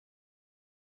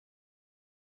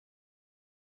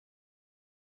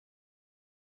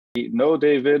know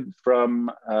David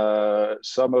from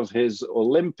some of his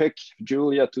Olympic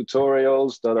Julia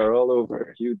tutorials that are all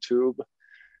over YouTube,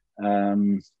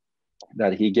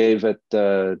 that he gave at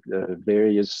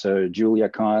various Julia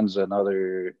cons and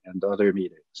other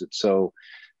meetings. And so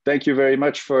thank you very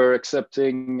much for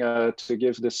accepting to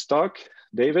give this talk,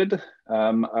 David.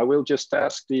 I will just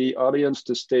ask the audience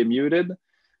to stay muted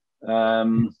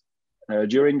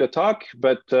during the talk,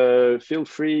 but feel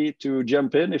free to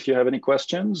jump in if you have any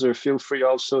questions, or feel free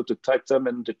also to type them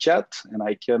in the chat and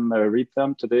I can read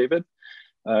them to David.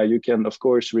 You can, of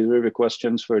course, reserve your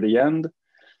questions for the end.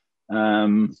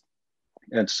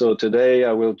 And so today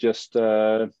I will just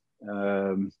let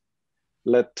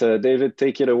David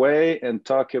take it away and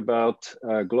talk about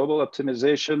global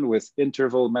optimization with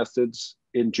interval methods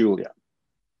in Julia.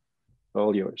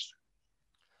 All yours.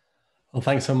 Well,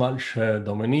 thanks so much,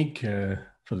 Dominique,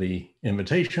 for the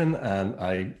invitation. And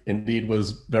I indeed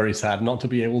was very sad not to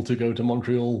be able to go to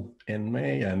Montreal in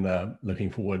May, and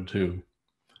looking forward to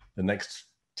the next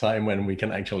time when we can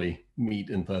actually meet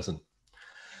in person.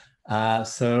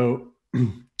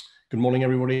 Good morning,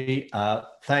 everybody.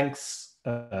 Thanks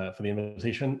for the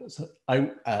invitation. So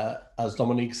as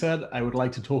Dominique said, I would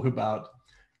like to talk about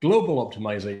global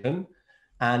optimization.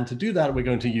 And to do that, we're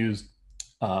going to use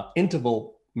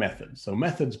interval methods. So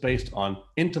methods based on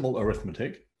interval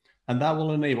arithmetic. And that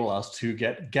will enable us to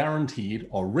get guaranteed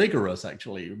or rigorous,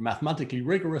 actually, mathematically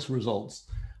rigorous results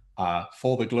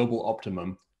for the global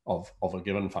optimum of a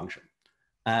given function.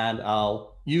 And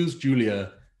I'll use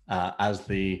Julia as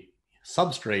the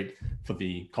substrate for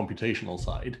the computational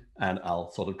side, and I'll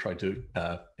sort of try to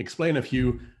explain a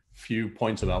few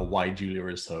points about why Julia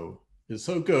is so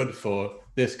good for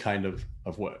this kind of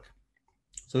work.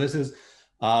 So this is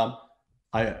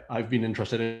I've been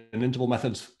interested in interval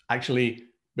methods. Actually,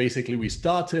 basically, we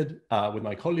started with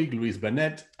my colleague Luis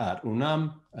Benet at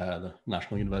UNAM, the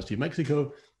National University of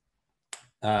Mexico.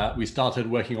 We started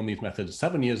working on these methods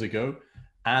 7 years ago,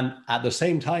 and at the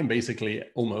same time, basically,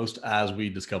 almost as we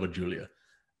discovered Julia.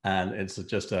 And it's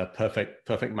just a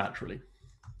perfect match, really.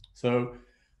 So,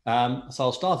 so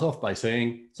I'll start off by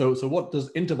saying, so what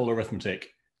does interval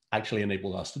arithmetic actually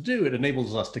enable us to do? It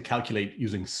enables us to calculate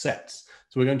using sets.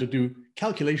 So we're going to do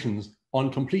calculations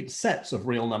on complete sets of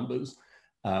real numbers,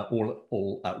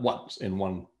 all at once in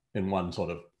one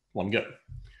go.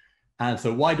 And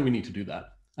so why do we need to do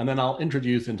that? And then I'll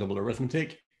introduce interval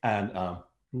arithmetic, and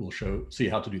we'll see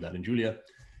how to do that in Julia.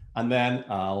 And then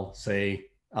I'll say,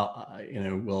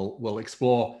 we'll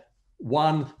explore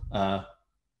one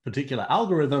particular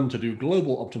algorithm to do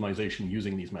global optimization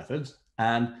using these methods,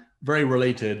 and very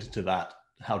related to that,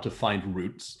 how to find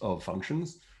roots of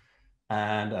functions.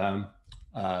 And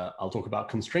I'll talk about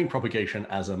constraint propagation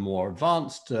as a more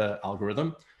advanced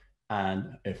algorithm.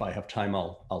 And if I have time,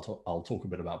 I'll talk a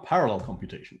bit about parallel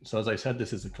computation. So as I said,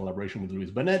 this is a collaboration with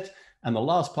Luis Benet, and the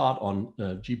last part on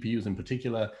GPUs in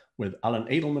particular with Alan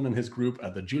Edelman and his group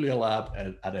at the Julia Lab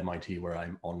at MIT, where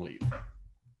I'm on leave.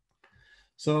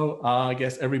 So I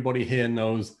guess everybody here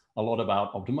knows a lot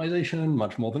about optimization,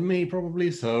 much more than me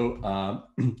probably. So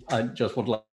I just would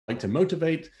like to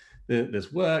motivate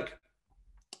this work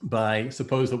by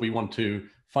suppose that we want to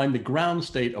find the ground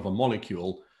state of a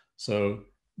molecule. So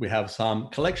we have some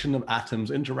collection of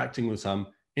atoms interacting with some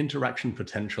interaction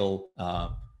potential.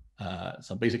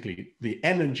 So basically the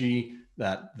energy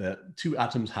that the two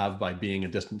atoms have by being a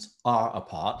distance r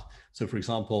apart. So for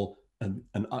example,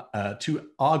 two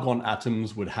argon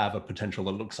atoms would have a potential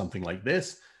that looks something like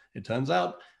this, it turns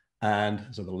out. And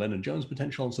so the Lennard-Jones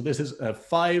potential. And so this is a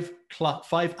five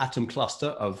atom cluster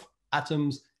of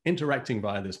atoms interacting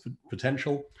via this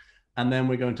potential. And then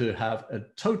we're going to have a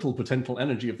total potential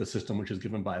energy of the system, which is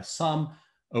given by a sum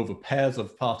over pairs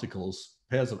of particles,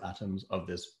 pairs of atoms of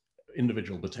this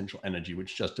individual potential energy,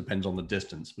 which just depends on the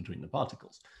distance between the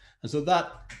particles. And so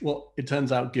that, well, it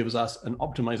turns out gives us an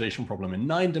optimization problem in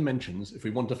 9 dimensions. If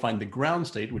we want to find the ground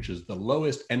state, which is the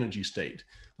lowest energy state,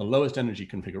 the lowest energy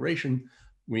configuration,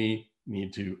 we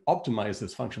need to optimize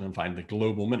this function and find the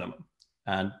global minimum.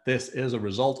 And this is a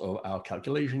result of our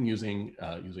calculation using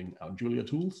our Julia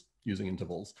tools, using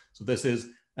intervals. So this is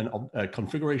a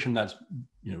configuration that's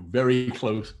very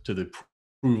close to the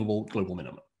provable global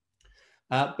minimum.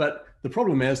 But the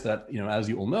problem is that, as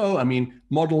you all know, I mean,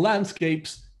 model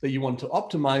landscapes that you want to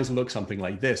optimize look something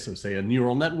like this. So say a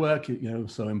neural network,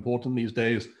 so important these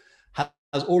days,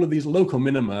 has all of these local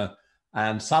minima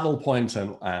and saddle points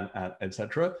and et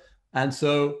cetera. And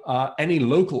so any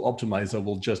local optimizer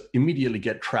will just immediately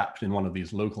get trapped in one of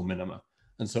these local minima.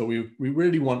 And so we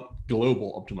really want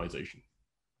global optimization.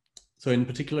 So in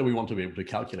particular, we want to be able to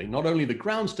calculate not only the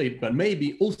ground state, but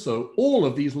maybe also all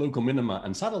of these local minima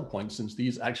and saddle points, since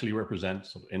these actually represent,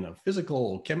 sort of in a physical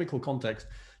or chemical context,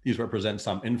 these represent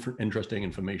some interesting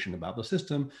information about the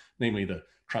system, namely the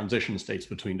transition states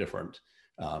between different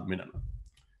minima.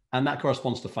 And that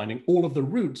corresponds to finding all of the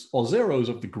roots or zeros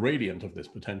of the gradient of this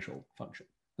potential function.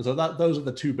 And so those are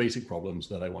the two basic problems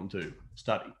that I want to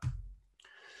study.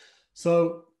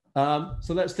 So,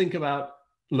 so let's think about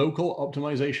local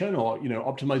optimization, or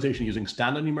optimization using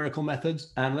standard numerical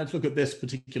methods. And let's look at this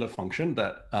particular function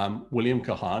that William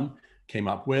Kahan came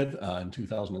up with in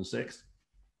 2006.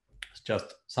 It's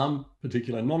just some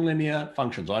particular nonlinear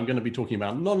function. So I'm going to be talking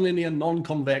about nonlinear,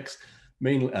 non-convex,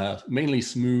 mainly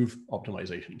smooth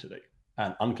optimization today,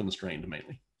 and unconstrained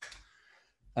mainly.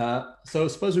 So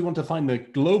suppose we want to find the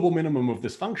global minimum of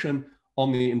this function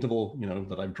on the interval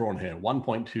that I've drawn here,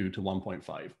 1.2 to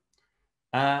 1.5.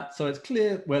 So it's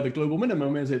clear where the global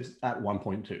minimum is, it's at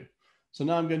 1.2. So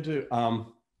now I'm going to,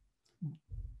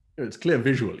 it's clear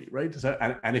visually, right? So,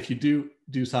 and if you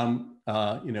do some,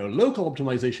 local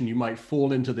optimization, you might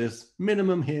fall into this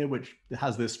minimum here, which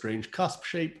has this strange cusp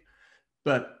shape,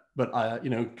 but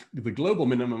the global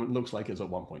minimum, it looks like it's at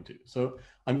 1.2. So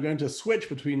I'm going to switch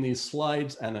between these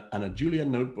slides and a Julia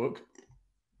notebook.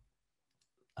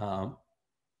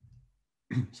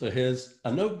 So here's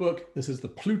a notebook. This is the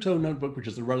Pluto notebook, which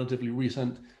is a relatively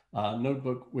recent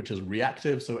notebook, which is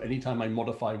reactive. So anytime I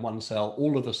modify one cell,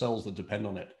 all of the cells that depend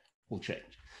on it will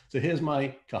change. So here's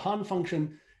my Kahan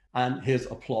function, and here's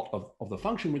a plot of the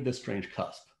function with this strange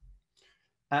cusp.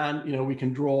 And we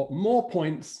can draw more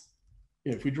points.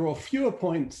 If we draw fewer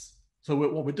points, so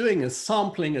what we're doing is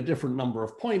sampling a different number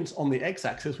of points on the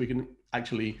x-axis. We can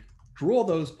actually draw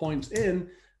those points in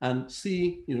and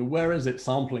see, where is it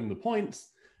sampling the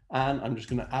points. And I'm just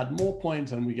going to add more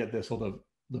points, and we get this sort of,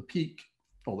 the peak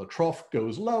or the trough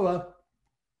goes lower,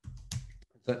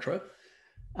 etc.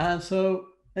 And so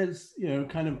it's,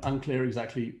 kind of unclear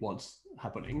exactly what's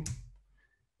happening.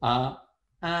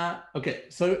 Okay,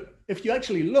 so if you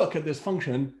actually look at this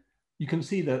function, you can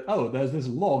see that, oh, there's this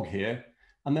log here,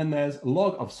 and then there's a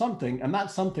log of something, and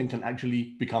that something can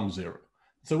actually become 0.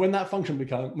 So when that function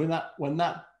becomes, when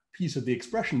that piece of the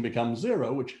expression becomes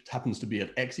 0, which happens to be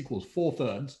at x equals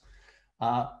 4/3,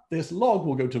 this log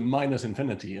will go to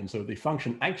 -infinity. And so the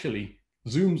function actually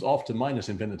zooms off to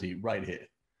 -infinity right here.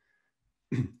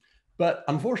 But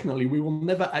unfortunately, we will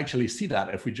never actually see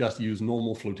that if we just use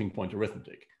normal floating point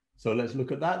arithmetic. So let's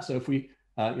look at that. So if we,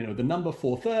 the number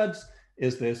 4/3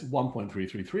 is this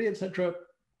 1.333, etc.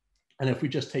 And if we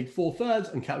just take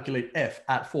 4/3 and calculate f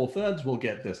at 4/3, we'll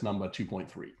get this number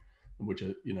 2.3, which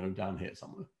is down here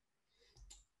somewhere.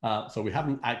 So we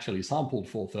haven't actually sampled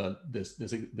 4/3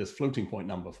 this floating point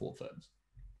number 4/3.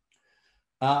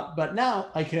 But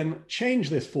now I can change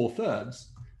this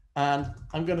 4/3, and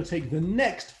I'm going to take the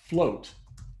next float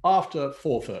after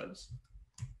 4/3.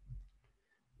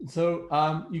 So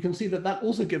you can see that that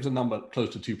also gives a number close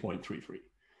to 2.33.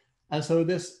 And so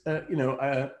this,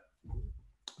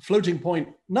 floating point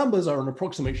numbers are an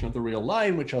approximation of the real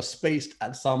line, which are spaced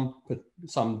at some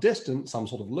distance, some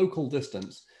sort of local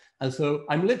distance. And so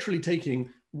I'm literally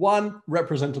taking one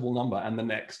representable number and the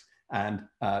next, and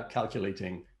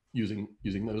calculating using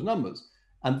those numbers.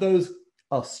 And those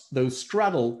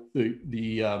straddle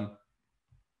the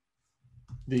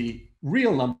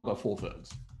real number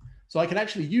 4/3. So I can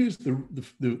actually use the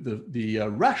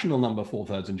rational number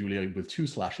 4/3 in Julia with 2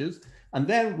 slashes, and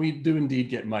then we do indeed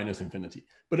get -infinity.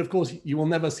 But of course, you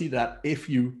will never see that if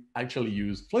you actually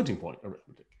use floating point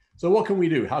arithmetic. So what can we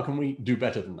do? How can we do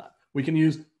better than that? We can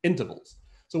use intervals.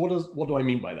 So what do I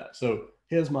mean by that? So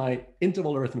here's my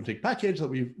interval arithmetic package that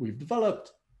we've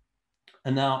developed.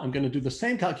 And now I'm going to do the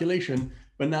same calculation,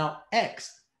 but now x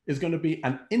is going to be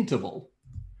an interval.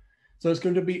 So it's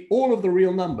going to be all of the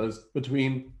real numbers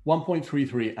between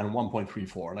 1.33 and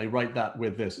 1.34. And I write that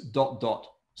with this ...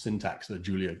 syntax that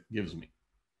Julia gives me.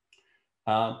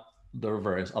 There are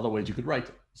various other ways you could write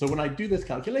it. So when I do this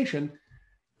calculation,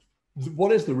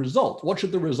 what is the result? What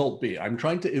should the result be? I'm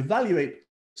trying to evaluate.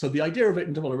 So the idea of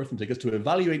interval arithmetic is to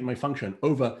evaluate my function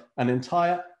over an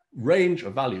entire range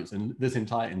of values in this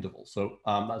entire interval. So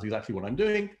that's exactly what I'm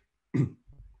doing.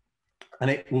 And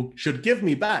it should give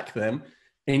me back then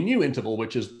a new interval,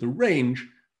 which is the range,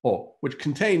 or which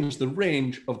contains the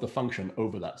range of the function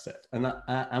over that set.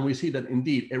 And we see that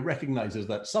indeed it recognizes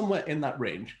that somewhere in that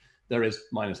range, there is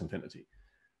 -infinity.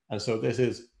 And so this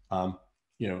is,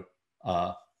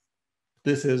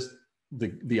 this is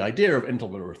the idea of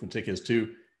interval arithmetic, is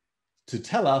to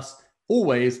tell us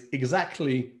always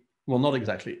exactly, well, not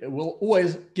exactly, it will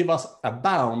always give us a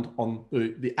bound on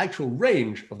the actual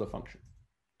range of the function.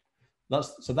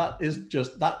 That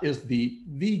is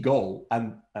the goal,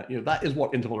 and that is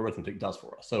what interval arithmetic does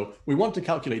for us. So we want to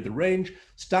calculate the range.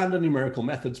 Standard numerical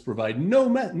methods provide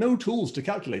no tools to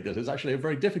calculate this. It's actually a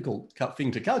very difficult thing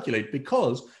to calculate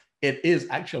because it is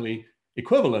actually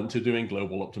equivalent to doing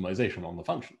global optimization on the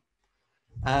function.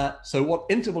 So what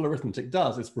interval arithmetic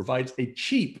does is provides a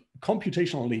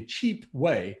computationally cheap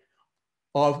way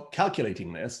of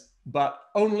calculating this, but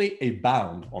only a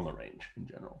bound on the range in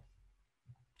general.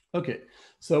 Okay,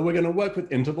 so we're going to work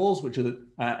with intervals, which are,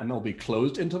 and they'll be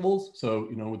closed intervals. So,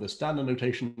 with the standard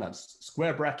notation, that's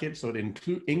square brackets, so it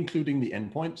including the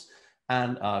endpoints.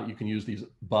 And you can use these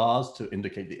bars to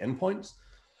indicate the endpoints.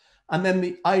 And then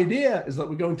the idea is that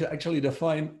we're going to actually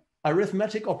define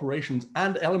arithmetic operations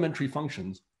and elementary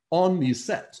functions on these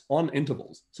sets, on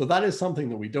intervals. So that is something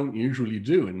that we don't usually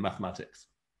do in mathematics.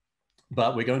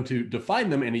 But we're going to define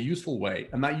them in a useful way.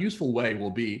 And that useful way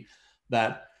will be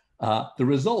that the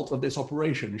result of this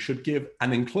operation should give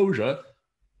an enclosure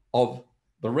of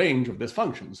the range of this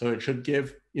function. So it should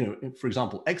give, for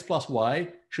example, x plus y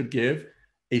should give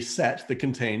a set that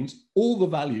contains all the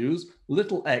values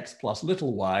little x plus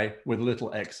little y with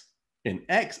little x in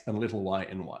x and little y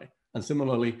in y. And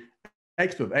similarly,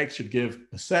 x of x should give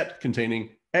a set containing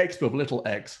x of little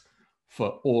x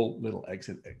for all little x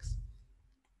in x.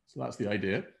 So that's the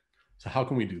idea. So how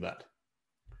can we do that?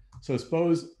 So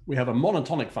suppose we have a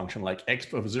monotonic function like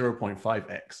x of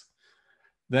 0.5x.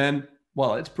 Then,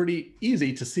 well, it's pretty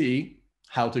easy to see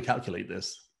how to calculate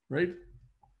this, right?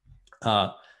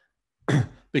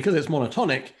 Because it's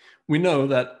monotonic, we know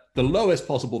that the lowest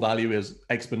possible value is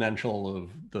exponential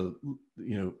of the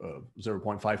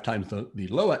 0.5 times the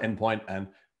lower endpoint, and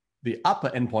the upper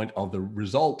endpoint of the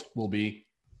result will be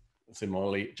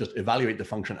similarly just evaluate the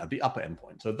function at the upper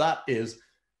endpoint. So that is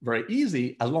very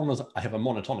easy as long as I have a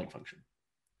monotonic function,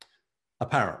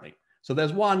 apparently. So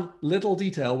there's one little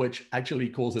detail which actually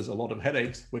causes a lot of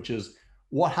headaches, which is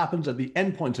what happens at the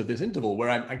endpoints of this interval where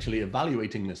I'm actually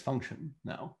evaluating this function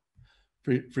now.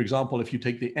 For example, if you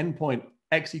take the endpoint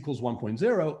x equals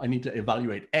 1.0, I need to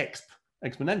evaluate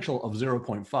exponential of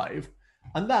 0.5.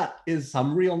 And that is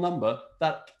some real number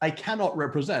that I cannot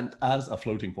represent as a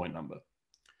floating point number.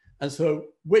 And so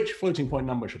which floating point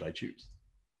number should I choose?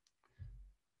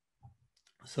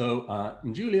 So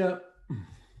in Julia,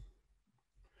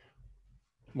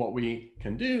 what we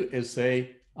can do is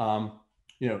say,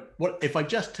 what if I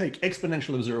just take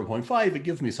exponential of 0.5, it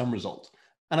gives me some result.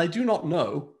 And I do not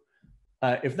know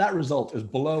if that result is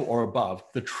below or above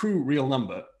the true real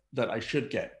number that I should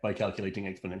get by calculating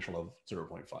exponential of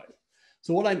 0.5.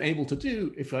 So what I'm able to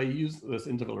do, if I use this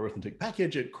interval arithmetic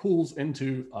package, it calls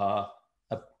into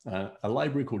a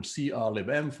library called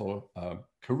crlibm for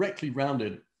correctly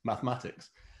rounded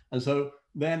mathematics. And so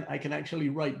then I can actually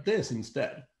write this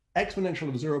instead, exponential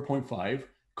of 0.5,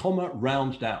 comma,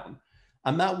 round down.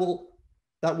 And that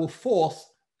will force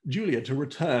Julia to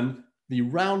return the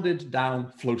rounded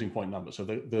down floating point number. So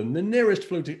the nearest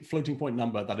floating point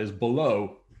number that is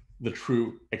below the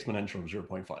true exponential of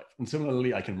 0.5. And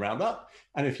similarly, I can round up.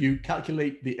 And if you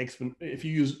calculate if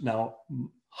you use now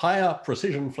higher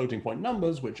precision floating point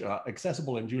numbers, which are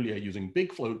accessible in Julia using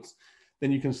big floats,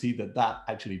 then you can see that that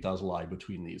actually does lie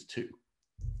between these two.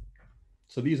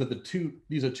 So these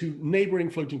are two neighboring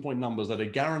floating point numbers that are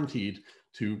guaranteed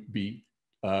to be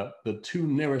the two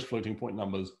nearest floating point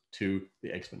numbers to the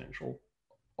exponential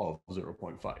of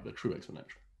 0.5, the true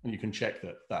exponential. And you can check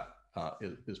that that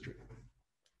is true.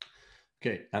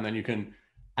 Okay, and then you can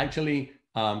actually,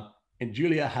 in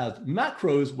Julia has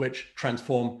macros which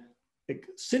transform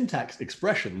syntax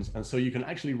expressions. And so you can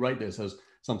actually write this as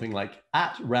something like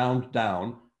at round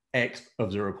down x of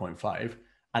 0.5,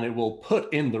 and it will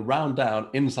put in the round down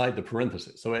inside the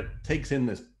parenthesis. So it takes in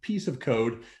this piece of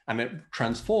code and it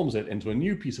transforms it into a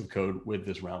new piece of code with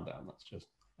this round down. That's just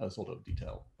a sort of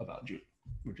detail about Julia,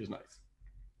 which is nice.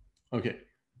 Okay.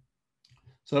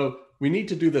 So we need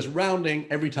to do this rounding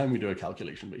every time we do a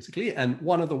calculation, basically. And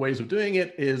one of the ways of doing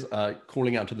it is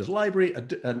calling out to this library.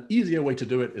 An easier way to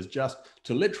do it is just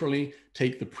to literally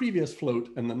take the previous float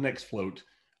and the next float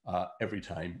every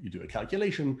time you do a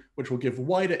calculation, which will give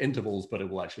wider intervals, but it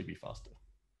will actually be faster.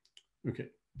 Okay.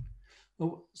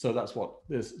 So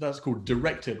that's called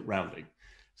directed rounding.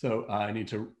 So I need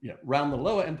to round the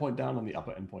lower endpoint down and the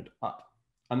upper endpoint up.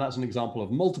 And that's an example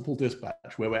of multiple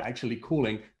dispatch where we're actually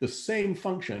calling the same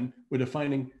function. We're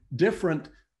defining different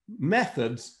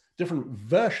methods, different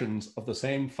versions of the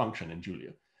same function in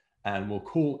Julia. And we'll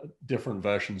call different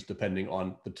versions depending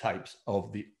on the types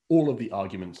of all of the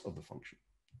arguments of the function.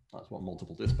 That's what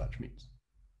multiple dispatch means.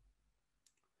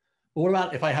 But what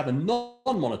about if I have a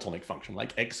non-monotonic function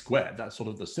like x squared? That's sort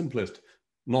of the simplest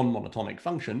non-monotonic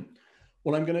function,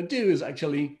 what I'm going to do is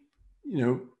actually,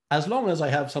 as long as I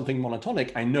have something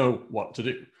monotonic, I know what to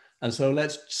do. And so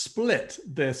let's split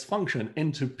this function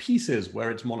into pieces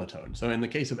where it's monotone. So in the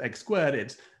case of x squared,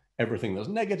 it's everything that's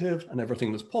negative and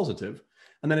everything that's positive.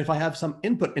 And then if I have some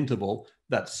input interval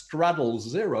that straddles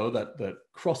 0, that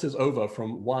crosses over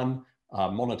from one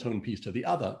monotone piece to the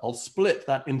other, I'll split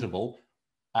that interval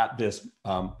at this,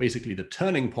 basically the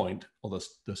turning point or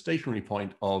the stationary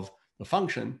point of the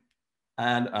function.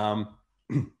 And,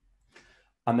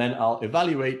 and then I'll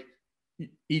evaluate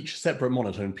each separate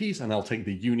monotone piece, and I'll take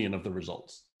the union of the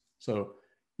results. So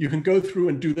you can go through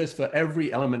and do this for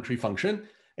every elementary function.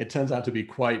 It turns out to be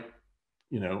quite,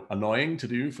 annoying to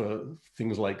do for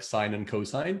things like sine and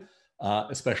cosine,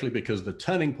 especially because the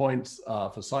turning points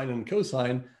for sine and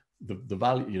cosine, the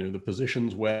value, the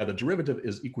positions where the derivative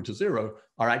is equal to 0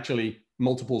 are actually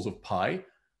multiples of pi,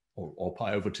 or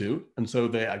pi over 2. And so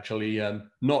they're actually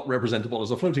not representable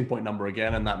as a floating point number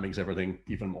again, and that makes everything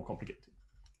even more complicated.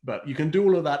 But you can do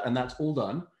all of that, and that's all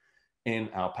done in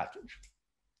our package,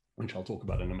 which I'll talk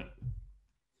about in a minute.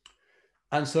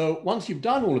 And so once you've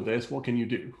done all of this, what can you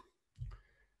do?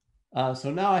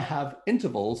 So now I have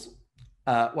intervals.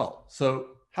 So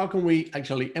how can we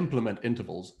actually implement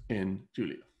intervals in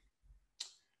Julia?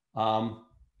 So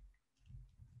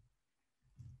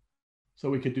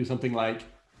we could do something like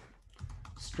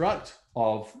struct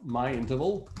of my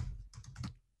interval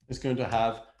is going to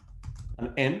have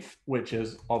an inf, which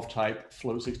is of type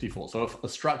float64. So if a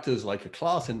struct is like a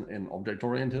class in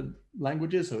object-oriented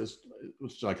languages, so it's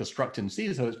like a struct in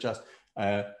C, so it's just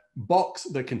a box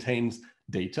that contains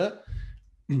data.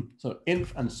 So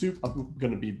inf and sup are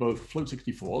going to be both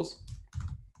float64s.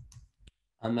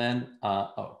 And then,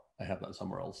 oh, I have that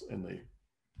somewhere else in the,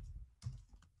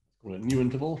 call it new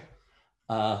interval.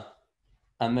 And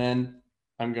then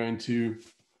I'm going to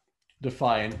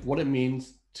define what it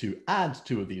means to add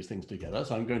two of these things together.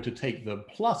 So I'm going to take the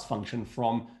plus function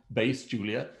from base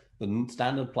Julia, the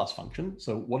standard plus function.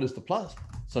 So what is the plus?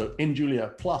 So in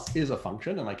Julia, plus is a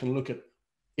function, and I can look at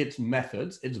its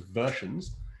methods, its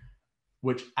versions,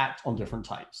 which act on different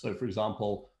types. So for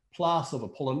example, plus of a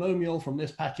polynomial from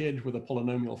this package with a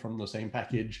polynomial from the same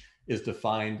package is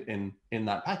defined in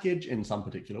that package in some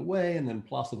particular way, and then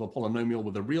plus of a polynomial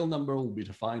with a real number will be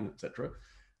defined, etc.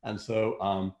 And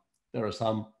so there are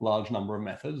some large number of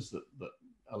methods that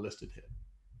are listed here.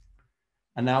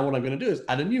 And now what I'm going to do is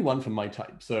add a new one from my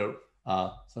type. So,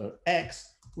 so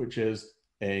x, which is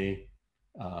a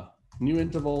new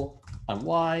interval, and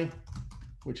y,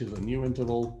 which is a new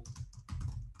interval,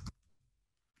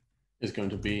 is going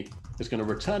to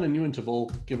return a new interval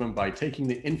given by taking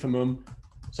the infimum.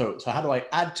 So how do I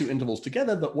add two intervals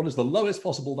together? What is the lowest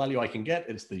possible value I can get?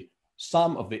 It's the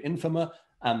sum of the infima,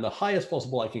 and the highest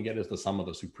possible I can get is the sum of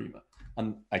the suprema.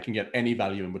 And I can get any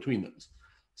value in between those.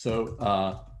 So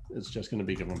it's just going to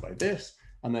be given by this.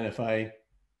 And then if I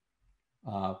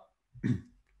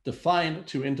define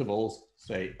two intervals,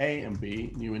 say A and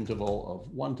B, new interval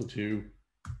of 1 to 2,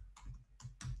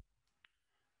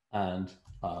 and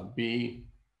B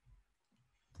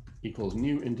equals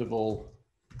new interval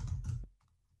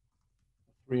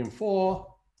 3 and 4,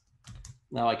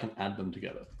 now I can add them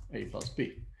together, A plus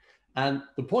B. And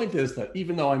the point is that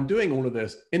even though I'm doing all of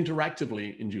this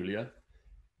interactively in Julia,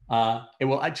 it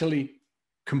will actually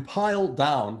compile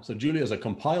down. So Julia is a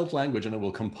compiled language, and it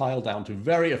will compile down to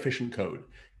very efficient code.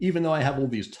 Even though I have all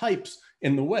these types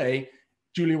in the way,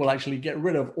 Julia will actually get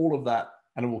rid of all of that,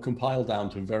 and it will compile down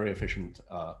to very efficient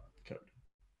code.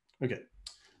 Okay.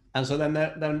 And so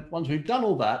then once we've done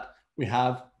all that, we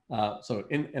have, so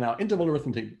in our interval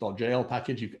arithmetic.jl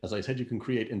package, as I said, you can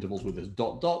create intervals with this ...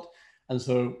 And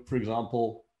so, for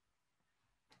example,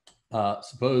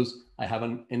 suppose I have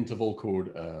an interval called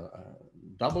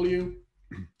W,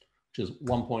 which is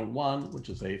 1.1, which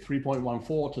is a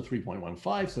 3.14 to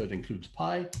 3.15, so it includes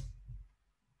pi.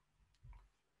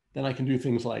 Then I can do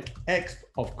things like x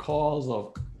of cos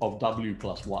of W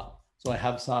plus 1. So I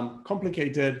have some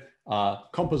complicated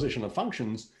composition of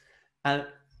functions. And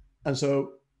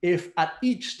so if at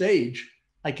each stage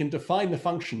I can define the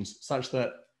functions such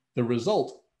that the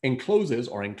result encloses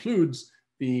or includes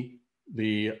the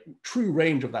true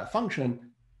range of that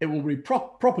function, it will be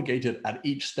propagated at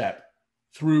each step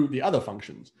through the other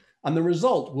functions. And the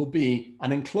result will be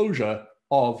an enclosure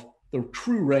of the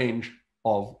true range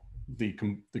of the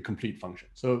complete function.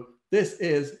 So this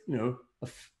is,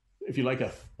 if you like,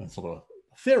 a sort of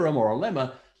theorem or a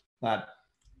lemma that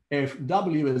if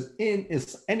W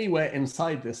is anywhere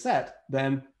inside this set,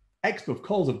 then x of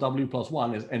cos of W plus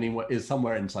 1 is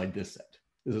somewhere inside this set.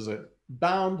 This is a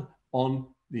bound on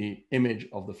the image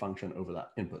of the function over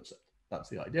that input set. That's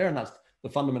the idea, and that's the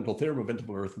fundamental theorem of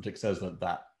interval arithmetic says that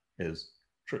that is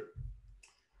true.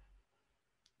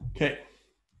 Okay.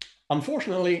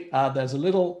 Unfortunately, there's a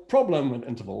little problem with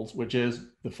intervals, which is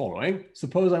the following.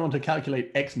 Suppose I want to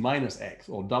calculate x minus x,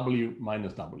 or w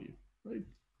minus w, right?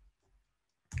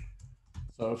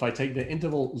 So if I take the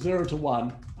interval 0 to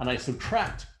 1 and I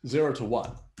subtract 0 to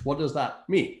 1, what does that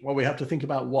mean? Well, we have to think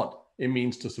about what it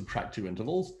means to subtract two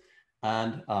intervals.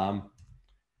 And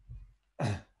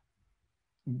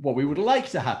what we would like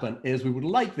to happen is we would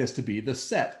like this to be the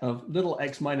set of little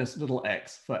x minus little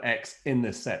x for x in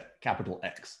this set, capital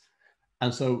X.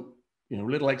 And so,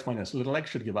 little x minus little x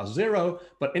should give us 0,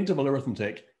 but interval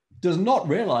arithmetic does not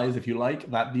realize, if you like,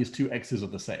 that these two x's are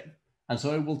the same. And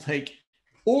so it will take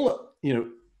all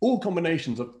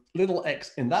combinations of little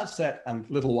x in that set and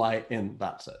little y in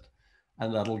that set.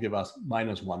 And that'll give us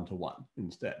minus 1 to 1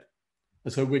 instead.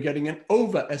 And so we're getting an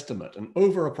overestimate, an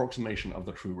over approximation of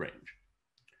the true range.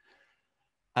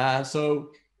 So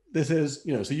this is,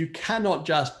 so you cannot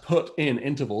just put in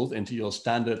intervals into your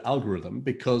standard algorithm,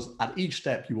 because at each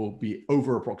step you will be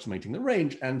over approximating the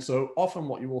range. And so often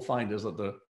what you will find is that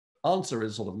the answer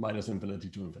is sort of minus infinity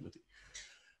to infinity.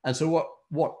 And so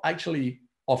what actually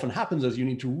often happens is you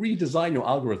need to redesign your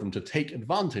algorithm to take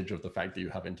advantage of the fact that you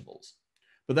have intervals.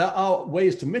 But there are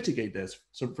ways to mitigate this.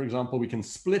 So for example, we can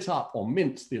split up or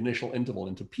mince the initial interval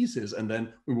into pieces, and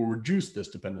then we will reduce this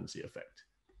dependency effect.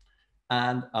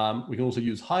 And we can also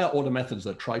use higher order methods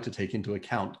that try to take into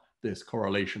account this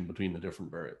correlation between the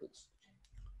different variables.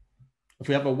 If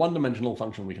we have a one-dimensional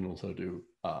function, we can also do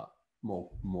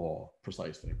more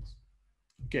precise things.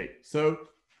 Okay, so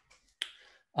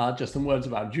just some words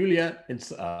about Julia.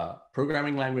 It's a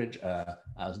programming language,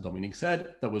 as Dominique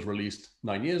said, that was released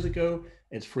 9 years ago.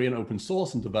 It's free and open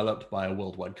source and developed by a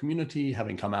worldwide community,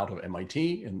 having come out of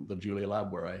MIT in the Julia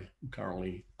lab where I'm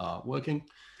currently working.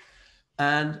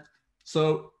 And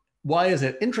so why is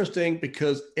it interesting?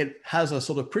 Because it has a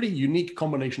sort of pretty unique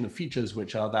combination of features,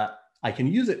 which are that I can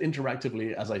use it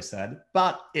interactively, as I said,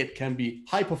 but it can be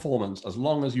high performance as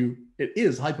long as it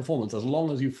is high performance as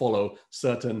long as you follow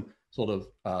certain sort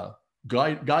of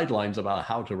guidelines about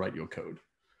how to write your code.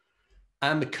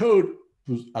 And the code,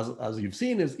 as you've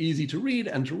seen, is easy to read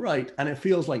and to write, and it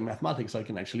feels like mathematics. I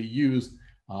can actually use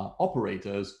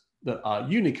operators that are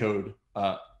Unicode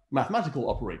mathematical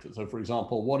operators. So for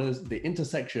example, what is the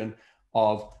intersection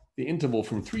of the interval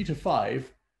from 3 to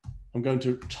 5? I'm going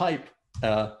to type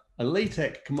a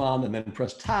LaTeX command and then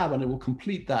press tab, and it will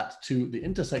complete that to the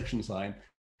intersection sign.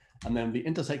 And then the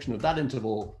intersection of that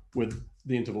interval with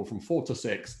the interval from 4 to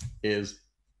 6 is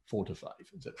 4 to 5,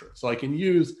 etc. So I can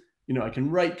use, I can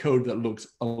write code that looks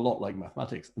a lot like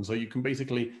mathematics. And so you can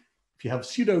basically, if you have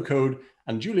pseudocode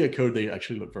and Julia code, they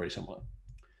actually look very similar.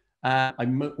 I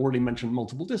already mentioned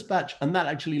multiple dispatch, and that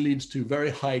actually leads to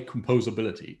very high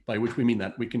composability, by which we mean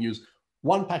that we can use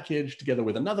one package together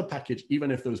with another package, even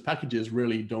if those packages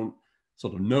really don't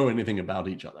sort of know anything about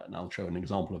each other. And I'll show an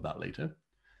example of that later.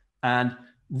 And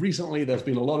recently, there's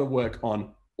been a lot of work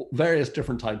on various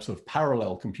different types of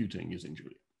parallel computing using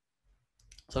Julia.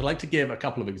 So I'd like to give a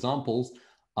couple of examples.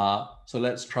 So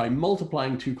let's try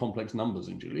multiplying two complex numbers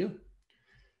in Julia.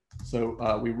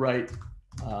 So we write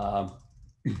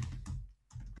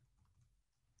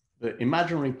the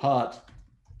imaginary part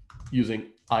using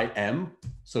im,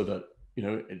 so that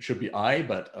it should be I,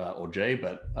 but or j,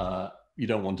 but you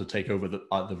don't want to take over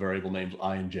the variable names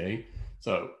I and j.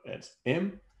 So it's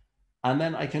im, and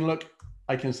then I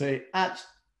can say at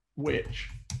which,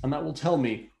 and that will tell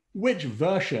me which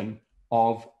version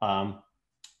of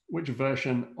which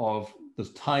version or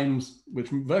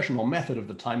method of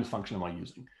the times function am I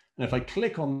using. And if I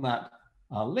click on that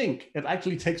link, it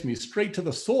actually takes me straight to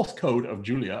the source code of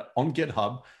Julia on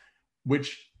GitHub,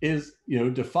 which is,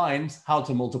 defines how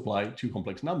to multiply two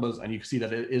complex numbers. And you can see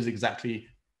that it is exactly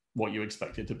what you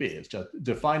expect it to be. It's just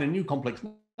define a new complex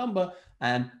number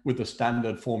and with the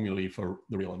standard formulae for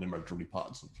the real and imaginary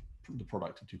parts of the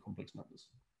product of two complex numbers.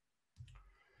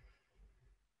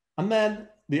 And then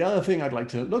the other thing I'd like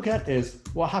to look at is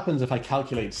what happens if I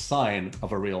calculate sine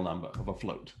of a real number, of a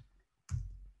float.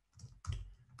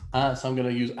 So I'm going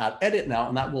to use add edit now,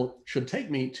 and that should take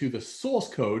me to the source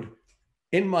code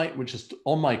which is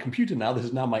on my computer now. This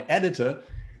is now my editor,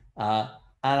 and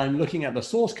I'm looking at the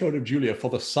source code of Julia for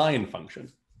the sine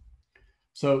function.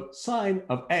 So sine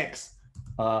of x,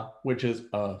 which is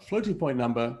a floating point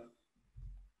number.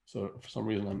 So for some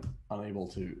reason I'm unable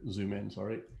to zoom in.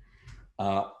 Sorry.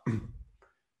 So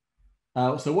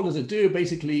what does it do?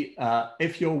 Basically,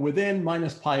 if you're within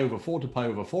minus pi over 4 to pi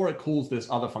over 4, it calls this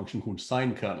other function called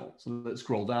sine kernel. So let's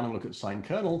scroll down and look at sine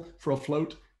kernel for a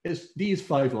float. is these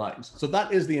 5 lines. So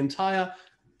that is the entire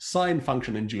sine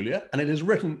function in Julia, and it is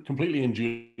written completely in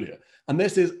Julia. And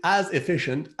this is as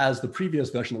efficient as the previous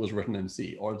version that was written in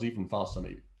C, or it's even faster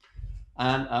maybe.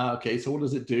 And okay, so what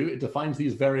does it do? It defines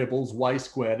these variables, y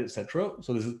squared, etc.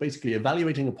 So this is basically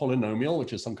evaluating a polynomial,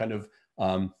 which is some kind of,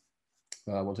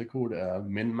 what's it called?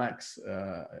 Min-max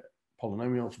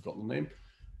polynomial, I've forgotten the name.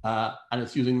 And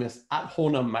it's using this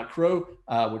 @Horner macro,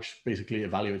 which basically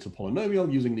evaluates a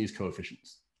polynomial using these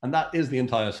coefficients. And that is the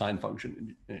entire sine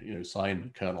function,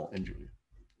 sine kernel in Julia.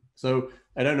 So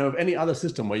I don't know of any other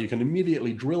system where you can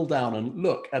immediately drill down and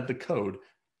look at the code,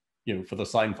 for the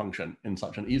sine function in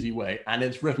such an easy way. And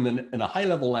it's written in a high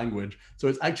level language, so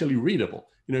it's actually readable.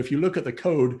 If you look at the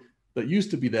code that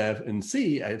used to be there in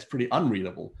C, it's pretty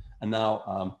unreadable. And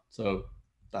now, so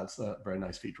that's a very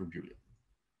nice feature of Julia.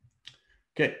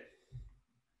 Okay.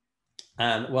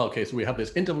 And well, okay, so we have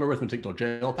this interval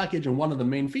arithmetic.jl package, and one of the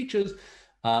main features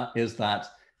is that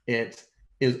it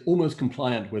is almost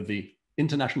compliant with the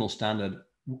international standard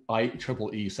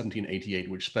IEEE 1788,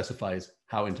 which specifies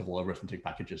how interval arithmetic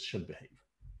packages should behave.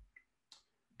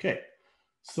 Okay,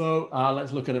 so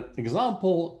let's look at an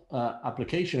example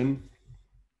application.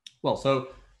 Well, so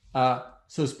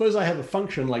suppose I have a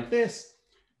function like this.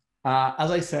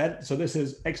 As I said, so this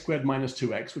is x squared minus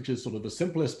 2x, which is sort of the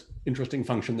simplest interesting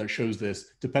function that shows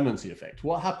this dependency effect.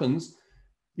 What happens,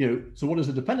 so what is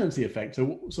the dependency effect?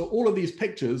 So all of these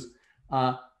pictures,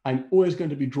 I'm always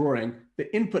going to be drawing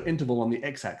the input interval on the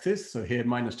x-axis, so here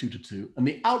 -2 to 2, and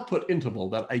the output interval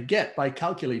that I get by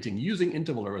calculating using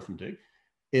interval arithmetic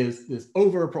is this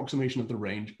over approximation of the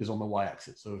range is on the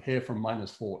y-axis. So here from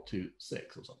 -4 to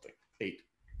 6 or something, 8.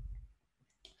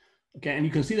 Okay, and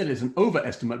you can see that it's an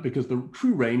overestimate because the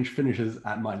true range finishes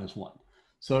at -1.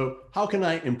 So how can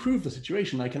I improve the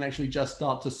situation? I can actually just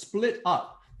start to split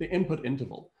up the input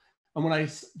interval. And when I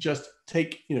just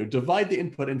take, divide the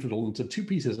input interval into 2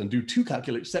 pieces and do 2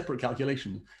 separate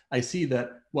calculations, I see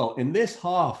that, well, in this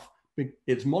half,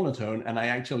 it's monotone, and I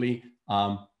actually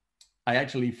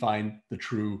find the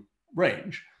true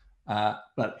range.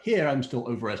 But here I'm still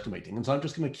overestimating. And so I'm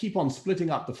just going to keep on splitting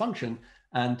up the function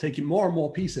and taking more and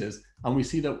more pieces. And we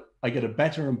see that I get a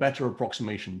better and better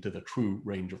approximation to the true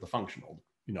range of the function.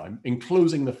 I'm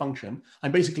enclosing the function.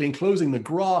 I'm basically enclosing the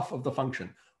graph of the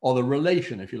function, or the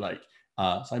relation, if you like.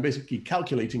 So I'm basically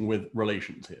calculating with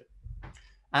relations here.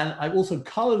 And I've also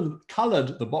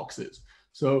colored the boxes.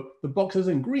 So the boxes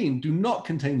in green do not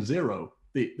contain 0.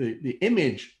 The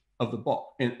image of the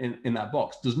box in that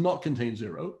box does not contain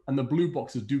 0, and the blue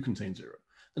boxes do contain 0.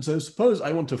 And so suppose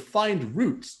I want to find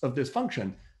roots of this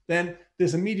function, then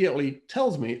this immediately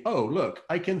tells me, oh, look,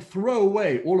 I can throw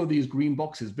away all of these green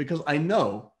boxes because I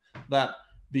know that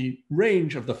the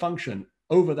range of the function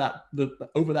over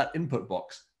that input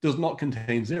box does not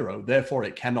contain 0, therefore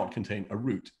it cannot contain a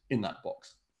root in that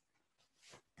box.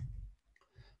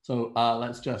 So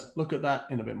let's just look at that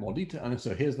in a bit more detail. And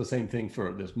so here's the same thing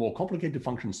for this more complicated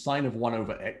function, sine of 1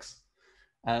 over x.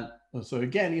 And so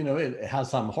again, it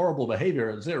has some horrible behavior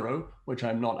at 0, which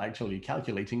I'm not actually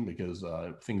calculating because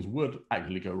things would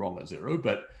actually go wrong at 0,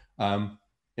 but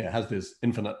it has this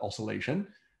infinite oscillation.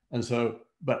 And so,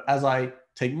 but as I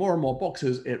take more and more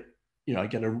boxes, I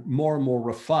get a more and more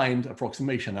refined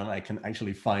approximation, and I can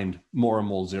actually find more and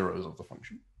more zeros of the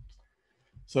function.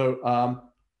 So,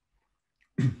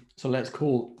 so let's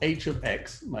call h of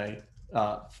x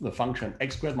the function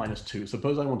x squared minus 2.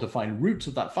 Suppose I want to find roots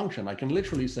of that function. I can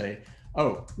literally say,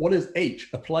 oh, what is h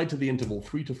applied to the interval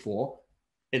 3 to 4?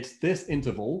 It's this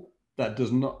interval that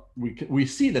does not, we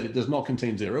see that it does not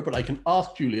contain 0, but I can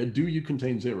ask Julia, do you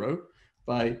contain 0?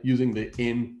 By using the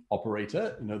in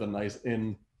operator, the nice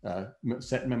in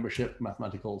set membership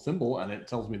mathematical symbol, and it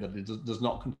tells me that it does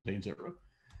not contain 0.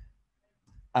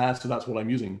 So that's what I'm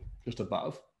using just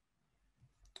above.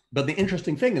 But the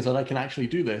interesting thing is that I can actually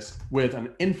do this with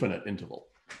an infinite interval.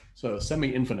 So a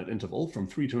semi-infinite interval from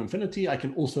 3 to infinity. I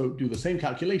can also do the same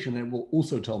calculation, and it will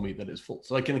also tell me that it's full.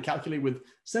 So I can calculate with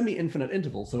semi-infinite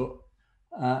interval. So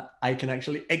I can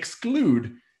actually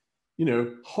exclude,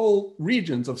 whole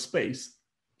regions of space,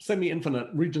 semi-infinite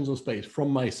regions of space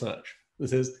from my search.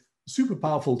 This is a super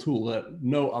powerful tool that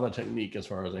no other technique, as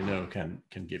far as I know, can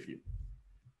give you.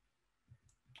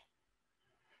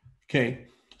 Okay,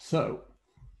 so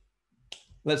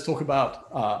let's talk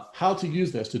about how to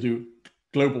use this to do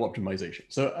global optimization.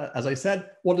 So as I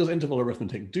said, what does interval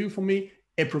arithmetic do for me?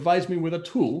 It provides me with a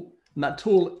tool, and that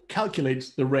tool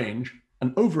calculates the range,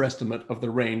 an overestimate of the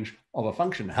range of a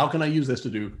function. How can I use this to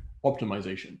do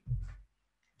optimization?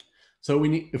 So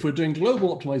if we're doing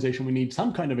global optimization, we need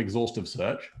some kind of exhaustive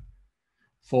search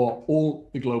for all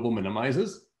the global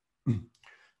minimizers.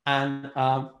 And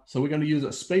so we're going to use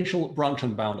a spatial branch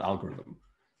and bound algorithm.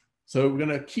 So we're going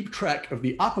to keep track of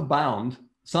the upper bound,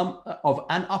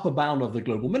 an upper bound of the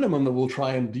global minimum that we'll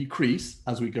try and decrease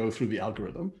as we go through the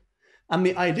algorithm. And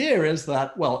the idea is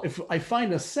that, well, if I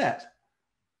find a set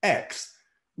X,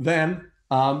 then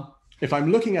if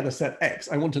I'm looking at a set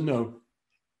X, I want to know,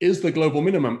 is the global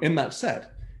minimum in that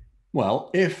set? Well,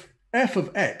 if f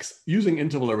of X, using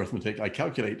interval arithmetic, I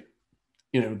calculate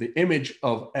the image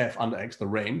of f under X, the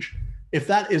range, if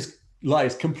that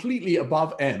lies completely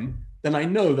above M, then I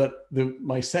know that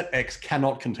my set X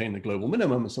cannot contain the global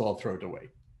minimum, so I'll throw it away.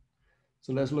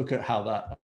 So let's look at how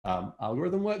that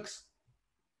algorithm works.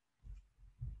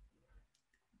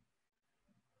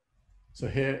 So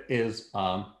here is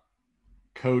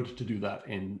code to do that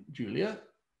in Julia.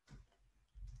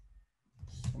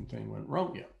 Something went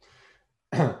wrong,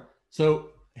 yeah. So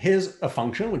here's a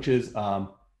function, which is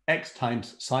X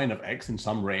times sine of X in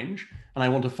some range, and I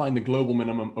want to find the global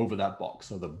minimum over that box,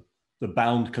 so the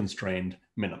bound constrained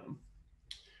minimum.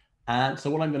 And so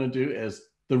what I'm going to do is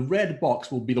the red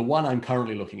box will be the one I'm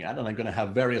currently looking at, and I'm going to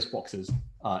have various boxes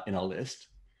in a list.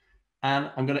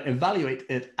 And I'm going to evaluate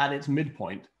it at its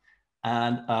midpoint.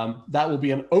 And that will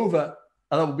be an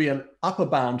upper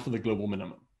bound for the global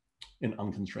minimum in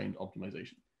unconstrained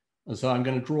optimization. And so I'm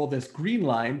going to draw this green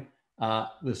line,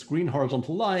 this green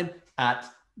horizontal line at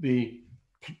the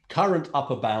current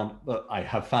upper bound that I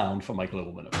have found for my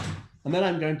global minimum. And then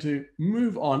I'm going to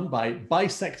move on by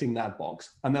bisecting that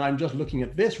box. And then I'm just looking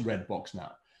at this red box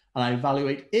now. And I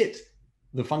evaluate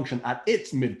the function at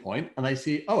its midpoint. And I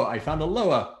see, oh, I found a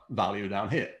lower value down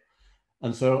here.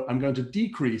 And so I'm going to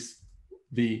decrease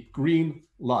the green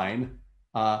line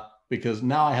because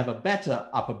now I have a better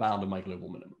upper bound of my global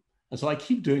minimum. And so I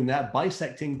keep doing that,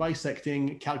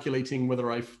 bisecting, calculating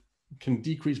whether I can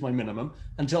decrease my minimum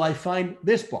until I find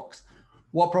this box.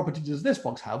 What property does this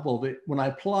box have? Well, when I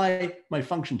apply my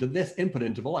function to this input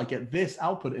interval, I get this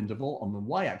output interval on the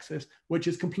y-axis, which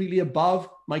is completely above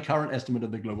my current estimate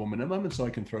of the global minimum, and so I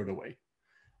can throw it away.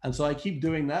 And so I keep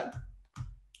doing that,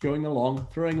 going along,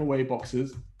 throwing away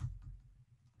boxes,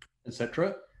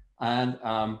 etc. And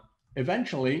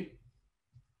eventually,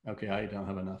 okay, I don't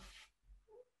have enough.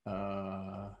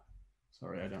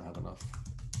 Sorry, I don't have enough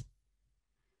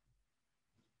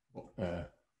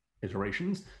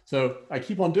iterations. So I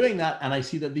keep on doing that, and I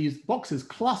see that these boxes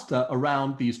cluster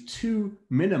around these two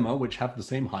minima, which have the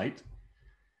same height.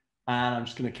 And I'm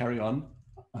just going to carry on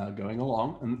going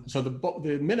along. And so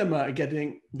the minima are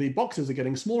the boxes are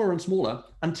getting smaller and smaller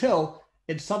until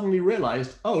it suddenly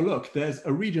realized, oh, look, there's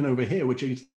a region over here which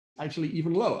is actually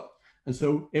even lower. And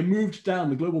so it moved down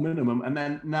the global minimum, and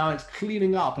then now it's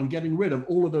cleaning up and getting rid of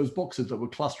all of those boxes that were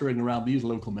clustering around these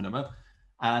local minima.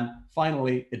 And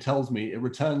finally, it tells me, it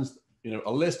returns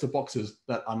a list of boxes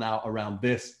that are now around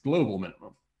this global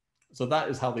minimum. So that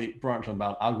is how the branch and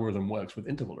bound algorithm works with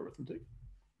interval arithmetic.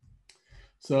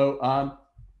 So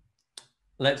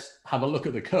let's have a look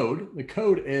at the code. The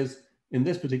code is, in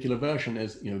this particular version,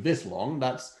 is this long.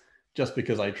 That's just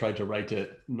because I tried to write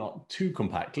it not too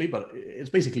compactly, but it's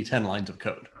basically 10 lines of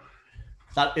code.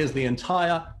 That is the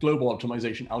entire global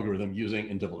optimization algorithm using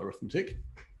interval arithmetic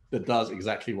that does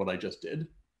exactly what I just did.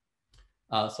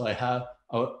 So I have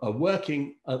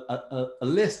a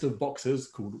list of boxes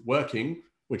called working,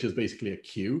 which is basically a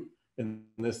queue in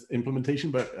this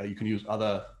implementation, but you can use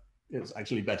it's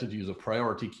actually better to use a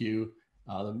priority queue.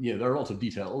 There are lots of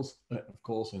details, of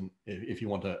course, and if you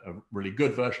want a really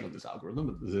good version of this algorithm,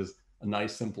 but this is a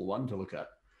nice, simple one to look at.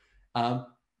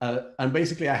 And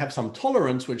basically, I have some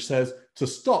tolerance which says to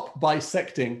stop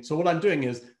bisecting. So what I'm doing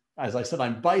is, as I said,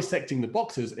 I'm bisecting the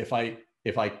boxes if I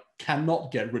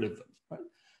cannot get rid of them. Right?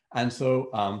 And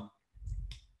so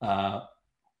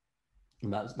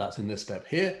that's in this step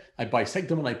here. I bisect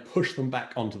them and I push them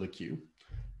back onto the queue.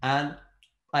 And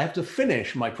I have to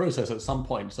finish my process at some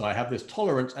point. So I have this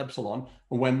tolerance epsilon,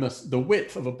 and when the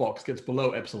width of a box gets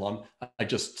below epsilon, I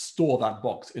just store that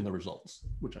box in the results,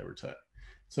 which I return.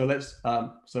 So let's,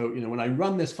 when I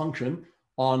run this function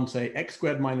on, say, x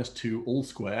squared minus 2 all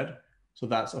squared, so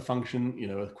that's a function,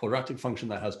 a quadratic function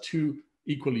that has two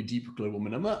equally deep global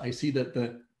minima, I see that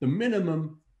the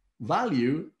minimum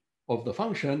value of the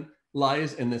function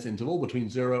lies in this interval between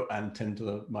 0 and 10 to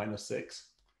the minus 6.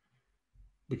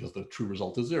 Because the true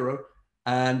result is 0.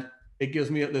 And it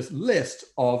gives me this list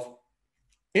of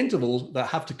intervals that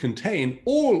have to contain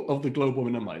all of the global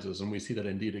minimizers. And we see that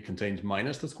indeed it contains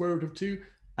minus the square root of 2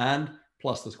 and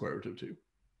plus the square root of 2.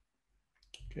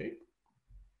 Okay.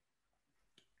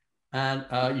 And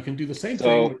you can do the same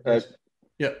thing.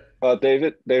 Yeah.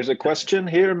 David, there's a question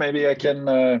here. Maybe I can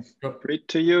read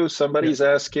to you. Somebody's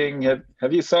asking,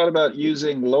 have you thought about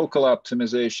using local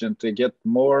optimization to get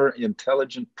more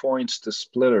intelligent points to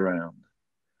split around?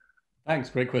 Thanks,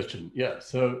 great question. Yeah,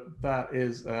 so that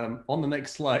is on the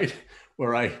next slide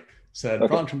where I said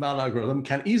branch and bound algorithm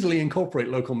can easily incorporate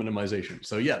local minimization.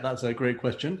 So yeah, that's a great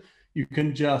question. You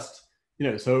can just,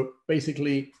 so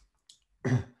basically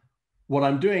what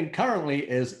I'm doing currently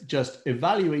is just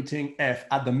evaluating f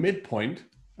at the midpoint,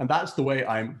 and that's the way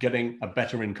I'm getting a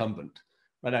better incumbent.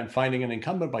 Right? I'm finding an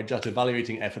incumbent by just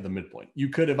evaluating f at the midpoint. You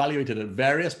could evaluate it at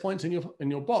various points in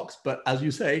your box, but as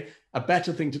you say, a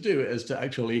better thing to do is to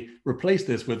actually replace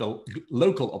this with a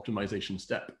local optimization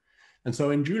step. And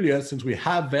so in Julia, since we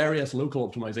have various local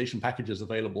optimization packages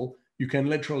available, you can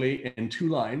literally in 2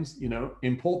 lines,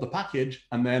 import the package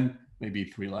and then maybe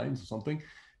 3 lines or something,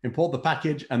 import the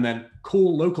package and then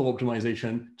call local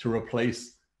optimization to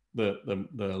replace the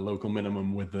local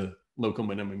minimum with the local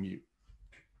minimum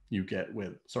you get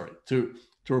with, sorry, to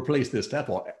replace this step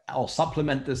or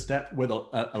supplement this step with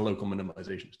a local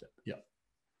minimization step. Yeah.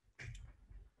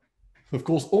 Of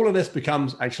course, all of this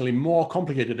becomes actually more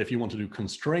complicated if you want to do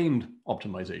constrained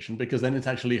optimization, because then it's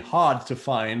actually hard to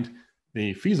find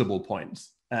the feasible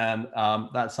points. And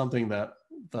that's something that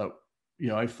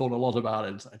I've thought a lot about.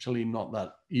 It's actually not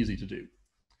that easy to do,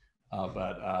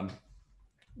 but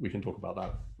we can talk about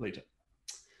that later.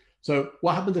 So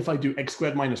what happens if I do x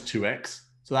squared minus 2x?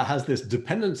 So that has this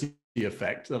dependency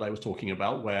effect that I was talking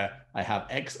about, where I have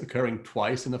x occurring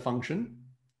twice in the function.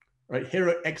 Right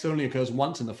here, x only occurs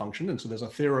once in the function. And so there's a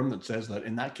theorem that says that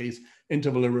in that case,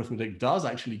 interval arithmetic does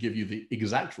actually give you the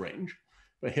exact range.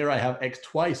 But here I have x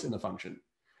twice in the function.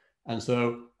 And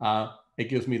so it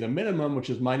gives me the minimum, which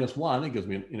is -1. It gives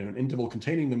me an interval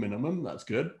containing the minimum. That's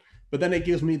good. But then it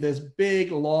gives me this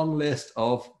big, long list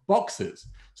of boxes.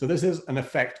 So this is an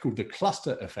effect called the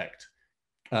cluster effect.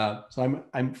 So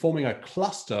I'm forming a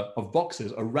cluster of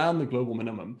boxes around the global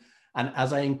minimum. And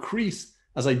as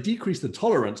I decrease the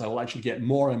tolerance, I will actually get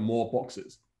more and more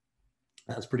boxes.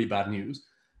 That's pretty bad news.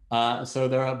 So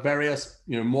there are various,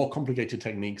 more complicated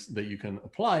techniques that you can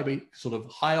apply, but sort of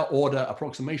higher order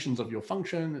approximations of your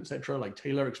function, etc., like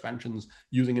Taylor expansions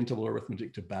using interval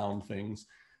arithmetic to bound things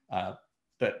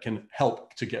that can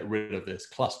help to get rid of this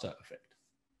cluster effect.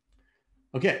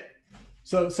 Okay,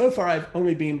 so far I've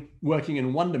only been working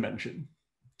in 1 dimension.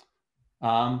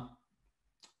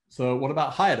 So what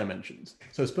about higher dimensions?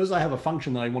 So suppose I have a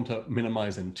function that I want to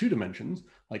minimize in 2 dimensions,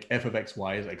 like f of x,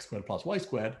 y is x squared plus y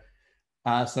squared.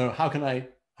 So how can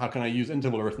I use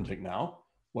interval arithmetic now?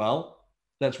 Well,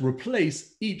 let's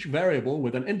replace each variable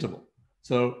with an interval.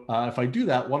 So if I do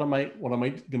that, what am I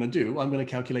going to do? I'm going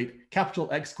to calculate capital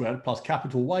X squared plus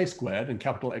capital Y squared in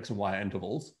capital X and Y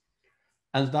intervals,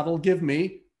 and that'll give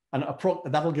me an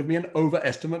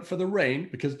overestimate for the range,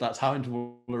 because that's how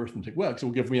interval arithmetic works. It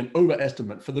will give me an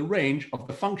overestimate for the range of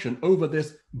the function over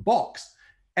this box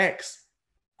x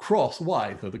cross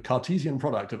y, so the Cartesian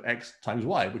product of x times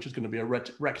y, which is going to be a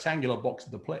rectangular box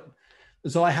of the plane.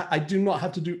 So I do not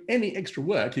have to do any extra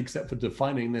work except for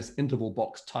defining this interval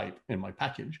box type in my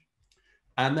package.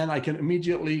 And then I can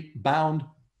immediately bound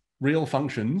real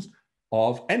functions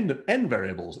of n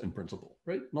variables in principle,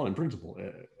 right? Not in principle.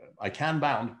 I can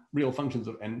bound real functions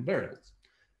of n variables.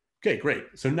 Okay, great.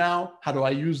 So now how do I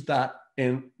use that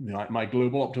in my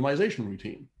global optimization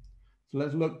routine? So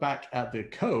let's look back at the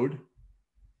code.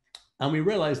 And we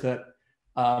realize that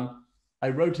I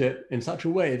wrote it in such a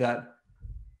way that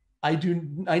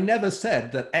I never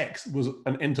said that x was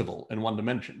an interval in 1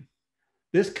 dimension.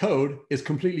 This code is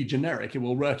completely generic. It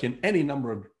will work in any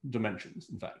number of dimensions,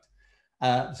 in fact.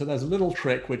 So there's a little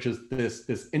trick, which is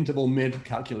this interval mid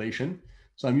calculation.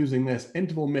 So I'm using this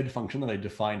interval mid function that I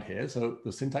defined here. So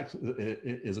the syntax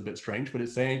is a bit strange, but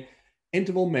it's saying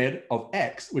interval mid of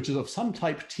x, which is of some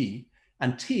type t,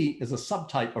 and t is a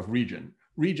subtype of region.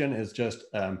 Region is just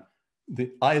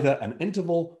either an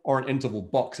interval or an interval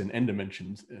box in n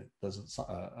dimensions.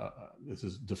 This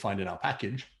is defined in our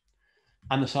package.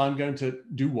 And so I'm going to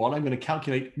do what? I'm going to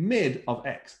calculate mid of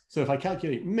x. So if I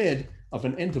calculate mid of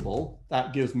an interval,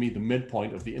 that gives me the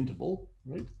midpoint of the interval,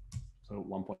 right? So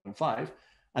 1.5.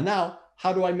 And now,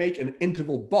 how do I make an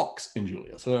interval box in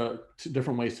Julia? So there are 2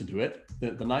 different ways to do it.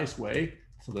 The nice way,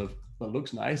 sort of that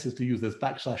looks nice, is to use this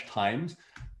 /times,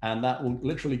 and that will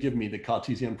literally give me the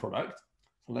Cartesian product.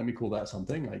 So let me call that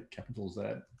something like capital Z,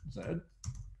 Z.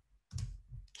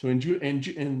 So in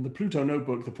the Pluto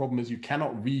notebook, the problem is you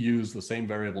cannot reuse the same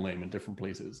variable name in different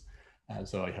places. And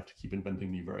so I have to keep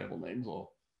inventing new variable names, or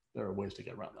there are ways to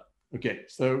get around that. Okay,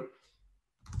 so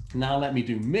now let me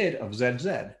do mid of ZZ.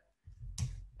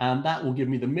 and that will give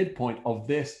me the midpoint of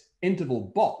this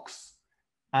interval box.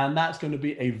 And that's going to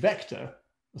be a vector,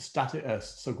 a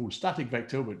so-called static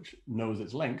vector, which knows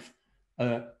its length.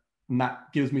 And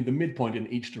that gives me the midpoint in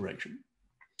each direction.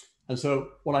 And so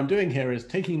what I'm doing here is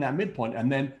taking that midpoint,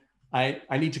 and then I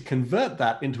need to convert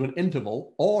that into an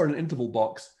interval or an interval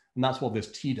box. And that's what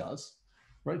this T does,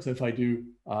 right? So if I do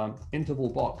interval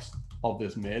box of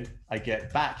this mid, I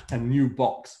get back a new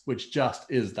box, which just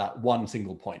is that one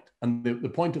single point. And the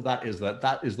point of that is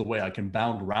that is the way I can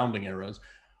bound rounding errors.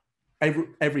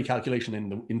 Every calculation in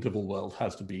the interval world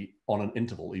has to be on an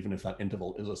interval, even if that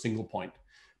interval is a single point.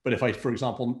 But if I, for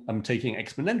example, I'm taking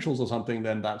exponentials or something,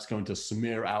 then that's going to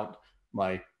smear out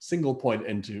my single point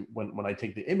into, when I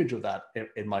take the image of that,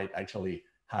 it might actually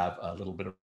have a little bit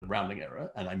of rounding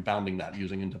error, and I'm bounding that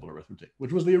using interval arithmetic,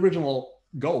 which was the original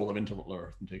goal of interval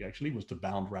arithmetic, actually, was to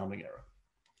bound rounding error.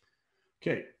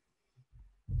 Okay,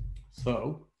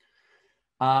 so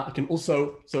I can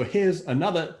also, so here's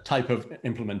another type of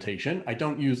implementation. I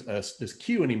don't use this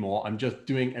queue anymore. I'm just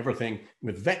doing everything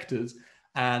with vectors.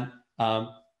 And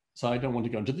so I don't want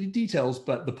to go into the details,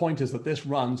 but the point is that this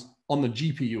runs on the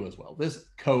GPU as well. This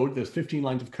code, there's 15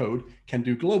 lines of code, can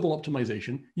do global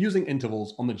optimization using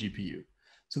intervals on the GPU.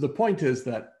 So the point is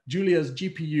that Julia's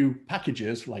GPU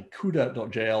packages like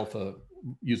CUDA.jl for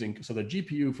using, so the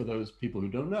GPU, for those people who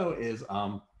don't know, is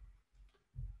a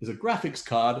graphics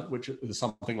card, which is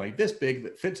something like this big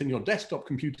that fits in your desktop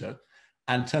computer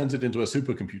and turns it into a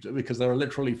supercomputer, because there are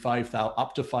literally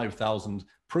up to 5,000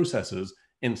 processors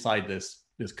inside this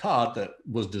card that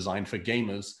was designed for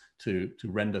gamers to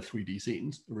render 3D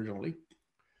scenes originally.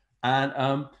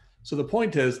 And so the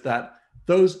point is that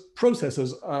those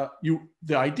processors,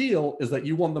 the ideal is that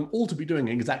you want them all to be doing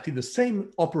exactly the same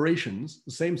operations,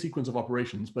 the same sequence of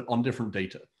operations, but on different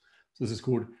data. So this is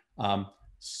called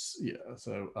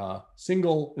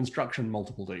single instruction,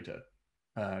 multiple data.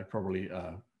 Probably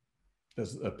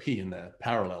there's a P in there,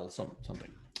 parallel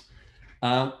something.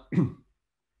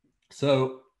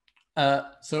 So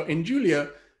in Julia,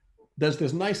 there's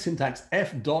this nice syntax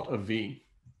f dot of v.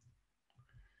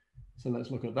 So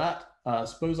let's look at that.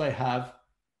 Suppose I have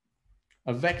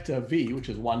a vector v, which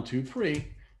is 1, 2, 3,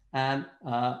 and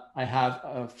I have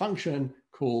a function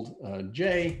called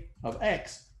j of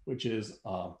x, which is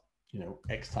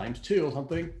x times 2 or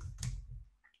something.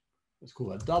 Let's call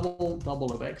that double.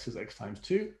 Double of x is x times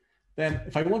 2. Then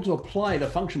if I want to apply the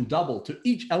function double to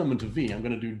each element of v, I'm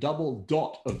going to do double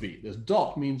dot of v. This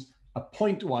dot means a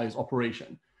pointwise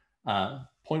operation,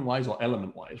 pointwise or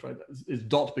element-wise, right? It's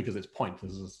dot because it's point.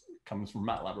 This comes from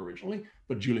MATLAB originally,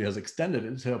 but Julia has extended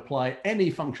it to apply any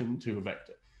function to a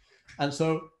vector. And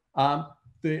so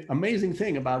the amazing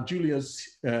thing about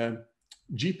Julia's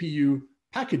GPU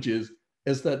packages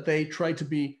is that they try to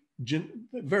be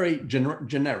very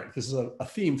generic. This is a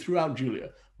theme throughout Julia,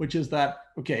 which is that,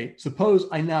 okay, suppose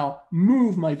I now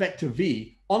move my vector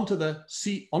v onto the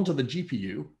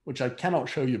GPU, which I cannot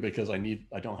show you because I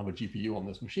don't have a GPU on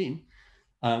this machine.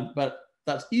 But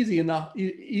that's easily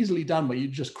done, where you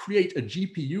just create a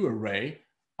GPU array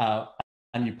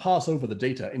and you pass over the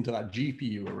data into that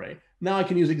GPU array. Now I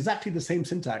can use exactly the same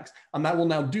syntax, and that will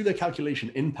now do the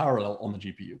calculation in parallel on the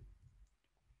GPU.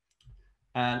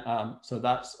 And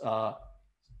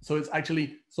so it's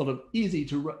actually sort of easy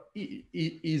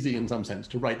in some sense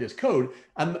to write this code.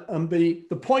 And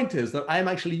the point is that I'm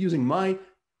actually using my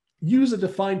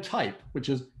user-defined type, which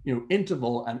is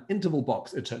interval and interval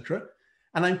box, etc.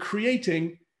 And I'm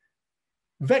creating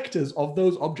vectors of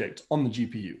those objects on the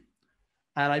GPU.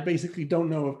 And I basically don't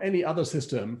know of any other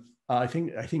system. I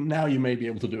think now you may be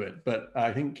able to do it, but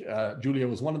I think Julia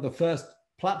was one of the first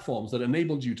platforms that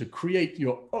enabled you to create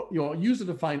your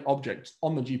user-defined objects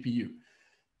on the GPU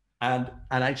and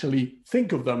actually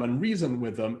think of them and reason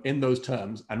with them in those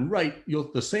terms and write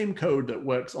the same code that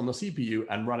works on the CPU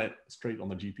and run it straight on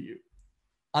the GPU.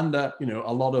 Under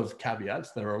a lot of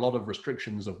caveats, there are a lot of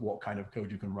restrictions of what kind of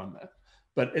code you can run there.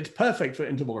 But it's perfect for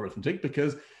interval arithmetic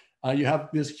because you have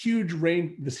this huge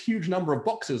range, this huge number of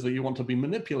boxes that you want to be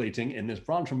manipulating in this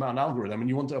branch and bound algorithm, and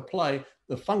you want to apply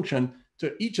the function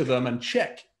to each of them and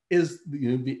check is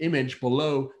the image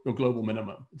below your global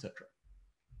minimum, etc.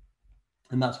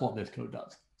 And that's what this code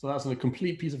does. So that's a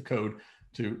complete piece of code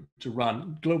to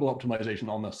run global optimization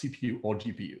on the CPU or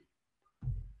GPU.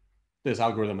 This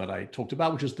algorithm that I talked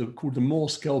about, which is called the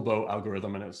Moore-Skelbo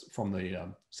algorithm, and it's from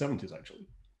the 70s actually.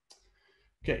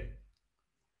 Okay.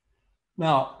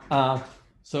 Now,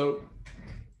 so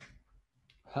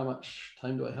how much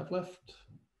time do I have left?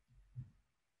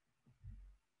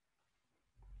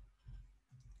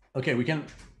 Okay, we can.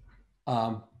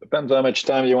 Depends how much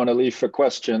time you want to leave for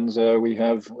questions. We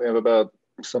have about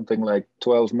something like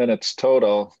 12 minutes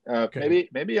total. Okay.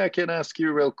 Maybe I can ask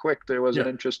you real quick. There was Yeah. an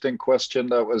interesting question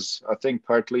that was, I think,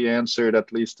 partly answered,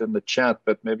 at least in the chat,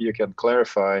 but maybe you can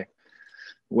clarify.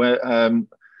 When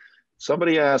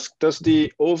somebody asked, does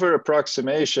the over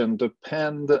approximation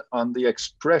depend on the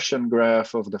expression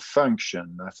graph of the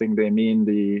function? I think they mean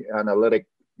the analytic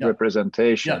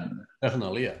representation. Yeah,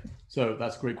 definitely. Yeah. So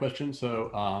that's a great question.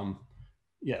 So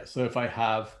yeah, so if I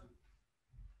have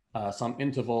some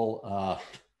interval,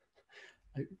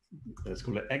 let's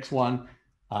call it x1,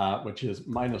 which is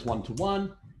 -1 to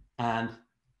 1, and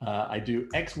I do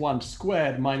x1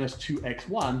 squared minus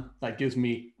 2x1, that gives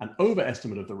me an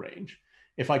overestimate of the range.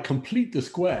 If I complete the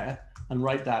square and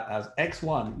write that as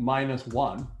x1 minus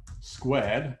 1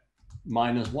 squared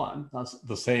minus 1, that's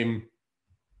the same,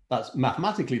 that's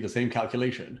mathematically the same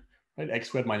calculation, right? X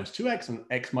squared minus 2x and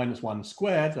x minus 1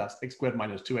 squared, that's x squared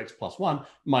minus 2x plus 1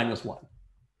 minus 1.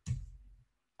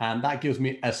 And that gives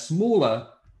me a smaller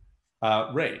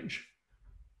range.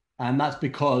 And that's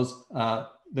because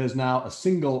there's now a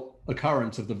single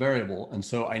occurrence of the variable. And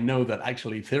so I know that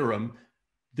actually theorem,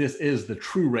 this is the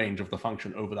true range of the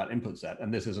function over that input set.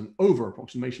 And this is an over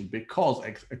approximation because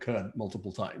x occurred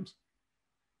multiple times.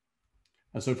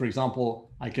 And so, for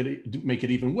example, I could make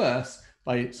it even worse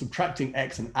by subtracting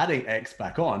x and adding x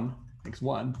back on,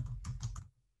 x1,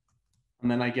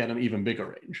 and then I get an even bigger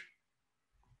range.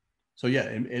 So yeah,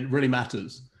 it really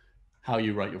matters how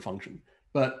you write your function.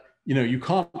 But you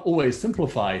can't always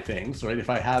simplify things, right? If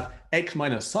I have x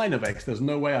minus sine of x, there's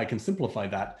no way I can simplify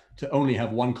that to only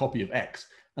have one copy of x.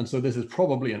 And so this is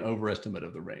probably an overestimate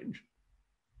of the range.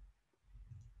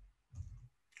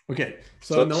 Okay,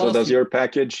 so does your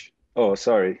package, oh,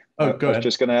 sorry. Oh, go ahead. I was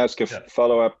just going to ask a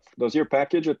follow-up. Does your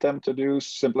package attempt to do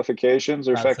simplifications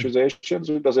or factorizations,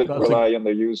 or does it rely on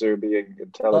the user being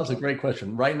intelligent? That's a great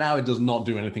question. Right now, it does not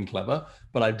do anything clever,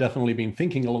 but I've definitely been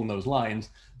thinking along those lines.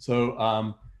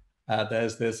 So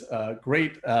there's this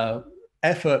great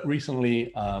effort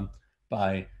recently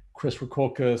by Chris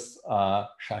Rakorkas,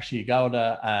 Shashi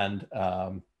Gowda, and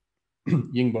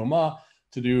Yingbo Ma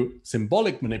to do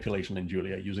symbolic manipulation in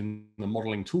Julia using the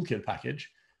modeling toolkit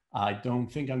package. I don't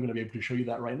think I'm going to be able to show you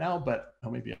that right now, but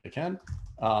maybe I can.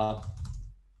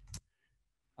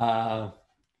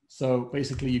 So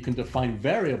basically, you can define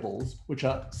variables, which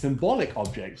are symbolic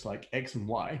objects like x and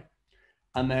y,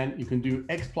 and then you can do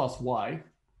x plus y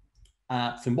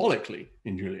symbolically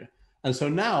in Julia. And so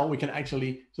now we can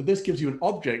actually, so this gives you an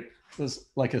object that's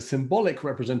like a symbolic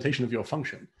representation of your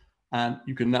function. And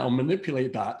you can now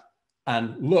manipulate that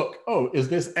and look, oh, is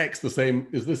this x the same?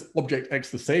 Is this object x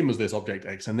the same as this object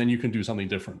x? And then you can do something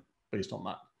different based on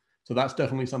that. So that's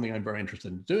definitely something I'm very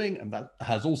interested in doing. And that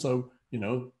has also,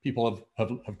 people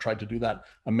have tried to do that,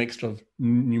 a mixture of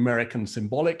numeric and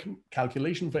symbolic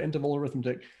calculation for interval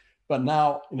arithmetic. But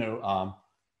now,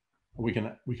 we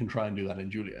can try and do that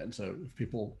in Julia. And so if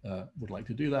people would like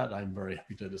to do that, I'm very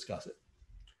happy to discuss it.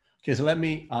 Okay, so let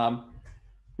me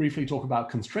briefly talk about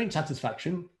constraint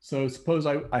satisfaction. So suppose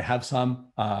I have some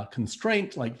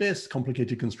constraint like this,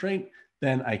 complicated constraint,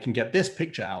 then I can get this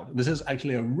picture out. This is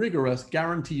actually a rigorous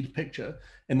guaranteed picture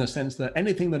in the sense that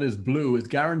anything that is blue is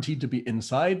guaranteed to be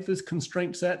inside this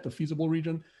constraint set, the feasible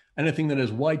region. Anything that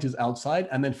is white is outside.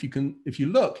 And then if you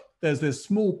look, there's this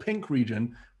small pink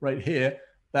region right here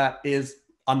that is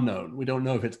unknown. We don't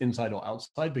know if it's inside or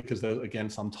outside because there's, again,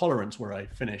 some tolerance where I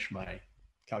finish my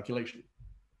calculation.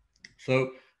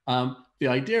 So the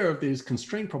idea of these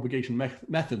constraint propagation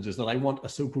methods is that I want a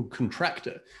so-called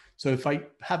contractor. So if I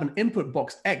have an input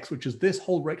box X, which is this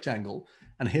whole rectangle,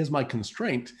 and here's my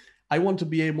constraint, I want to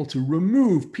be able to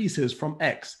remove pieces from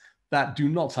X that do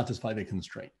not satisfy the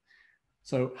constraint.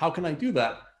 So how can I do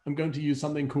that? I'm going to use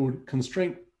something called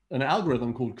an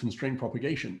algorithm called constraint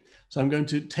propagation. So I'm going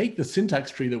to take the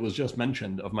syntax tree that was just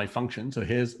mentioned of my function. So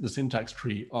here's the syntax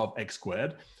tree of x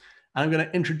squared. And I'm going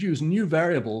to introduce new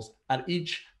variables at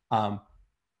each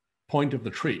point of the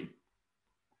tree.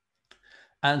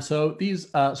 And so these,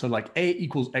 so like a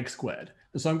equals x squared.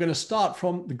 And so I'm going to start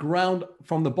from the ground,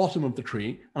 from the bottom of the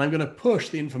tree, and I'm going to push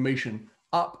the information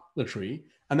up the tree.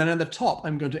 And then at the top,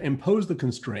 I'm going to impose the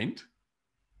constraint.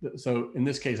 So in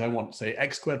this case, I want, say,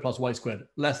 x squared plus y squared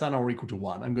less than or equal to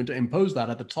 1. I'm going to impose that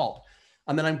at the top.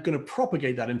 And then I'm going to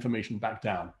propagate that information back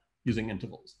down using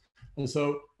intervals. And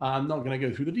so I'm not going to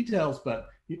go through the details, but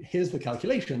here's the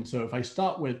calculation. So if I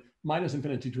start with minus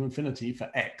infinity to infinity for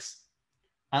x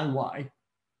and y,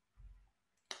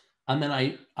 and then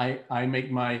I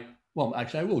make my, well,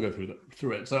 actually, I will go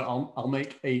through it. So I'll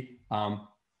make a,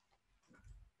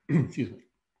 excuse me,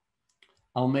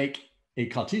 I'll make a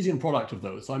Cartesian product of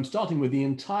those. So I'm starting with the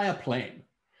entire plane.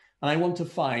 And I want to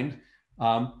find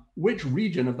which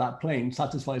region of that plane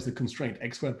satisfies the constraint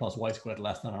x squared plus y squared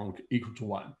less than or equal to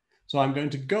 1. So I'm going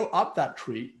to go up that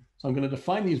tree. So I'm going to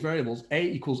define these variables, a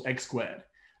equals x squared.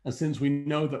 And since we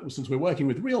know that since we're working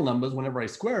with real numbers, whenever I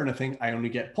square anything, I only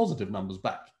get positive numbers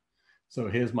back. So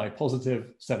here's my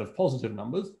positive set of positive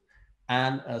numbers,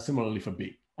 and similarly for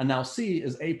b. And now c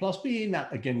is a plus b, and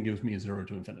that again gives me a 0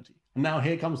 to infinity. And now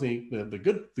here comes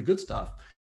the good stuff.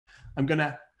 I'm going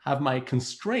to have my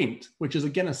constraint, which is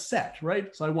again a set,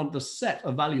 right? So I want the set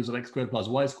of values of x squared plus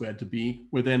y squared to be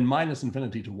within minus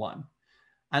infinity to 1.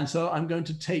 And so I'm going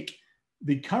to take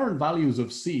the current values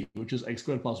of c, which is x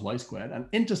squared plus y squared, and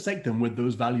intersect them with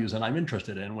those values that I'm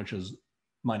interested in, which is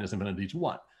minus infinity to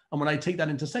 1. And when I take that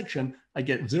intersection, I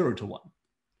get 0 to 1.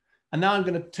 And now I'm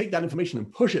going to take that information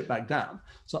and push it back down.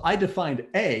 So I defined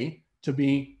a to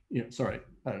be,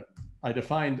 I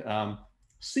defined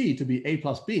c to be a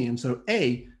plus b. And so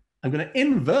a, I'm going to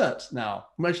invert now.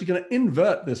 I'm actually going to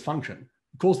invert this function.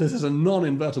 Of course, this is a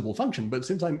non-invertible function, but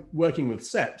since I'm working with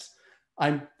sets,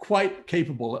 I'm quite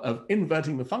capable of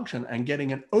inverting the function and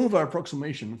getting an over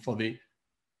approximation for the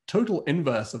total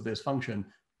inverse of this function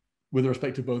with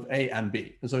respect to both a and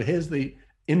b. And so here's the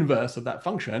inverse of that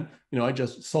function. I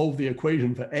just solve the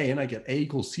equation for a and I get a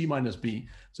equals c minus b.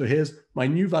 So here's my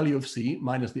new value of c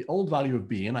minus the old value of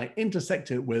b, and I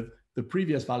intersect it with the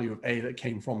previous value of a that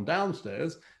came from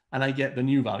downstairs, and I get the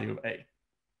new value of a,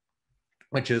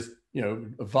 which is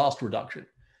a vast reduction.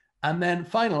 And then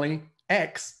finally,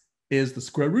 x is the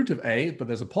square root of a, but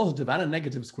there's a positive and a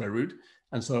negative square root.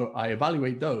 And so I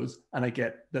evaluate those and I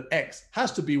get that x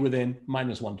has to be within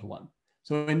minus 1 to 1.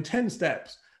 So in 10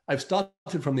 steps, I've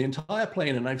started from the entire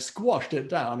plane and I've squashed it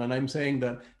down, and I'm saying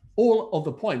that all of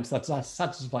the points that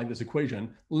satisfy this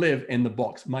equation live in the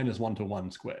box minus 1 to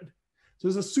 1 squared. So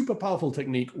it's a super powerful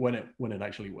technique when it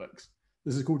actually works.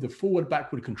 This is called the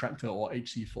forward-backward contractor, or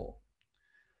HC4,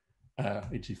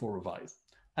 HC4 revised.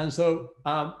 And so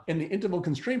in the interval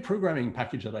constraint programming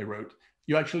package that I wrote,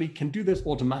 you actually can do this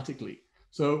automatically.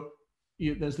 So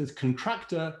there's this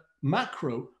contractor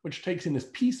macro, which takes in this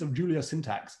piece of Julia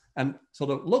syntax and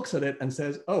sort of looks at it and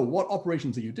says, oh, what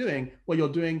operations are you doing? Well, you're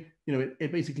doing,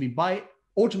 it basically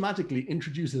automatically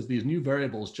introduces these new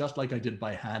variables, just like I did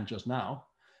by hand just now.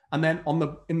 And then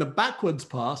in the backwards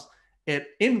pass, it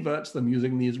inverts them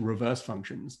using these reverse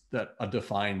functions that are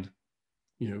defined.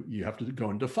 You have to go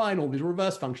and define all these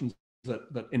reverse functions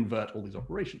that invert all these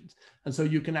operations. And so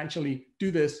you can actually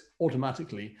do this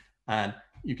automatically, and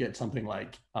you get something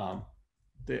like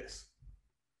this.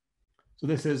 So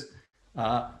this is,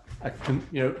 so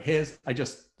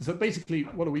basically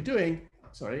what are we doing?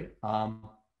 Sorry,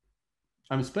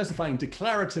 I'm specifying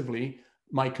declaratively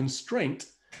my constraint,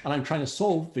 and I'm trying to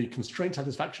solve the constraint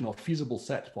satisfaction or feasible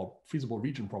set or feasible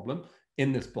region problem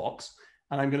in this box.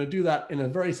 And I'm going to do that in a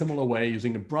very similar way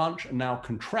using a branch and now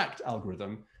contract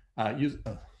algorithm,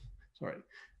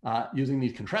 using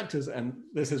these contractors. And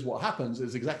this is what happens,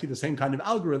 is exactly the same kind of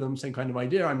algorithm, same kind of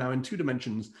idea. I'm now in 2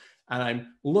 dimensions, and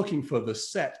I'm looking for the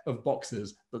set of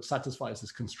boxes that satisfies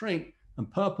this constraint,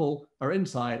 and purple are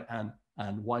inside and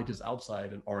white is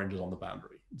outside and orange is on the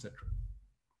boundary, etc.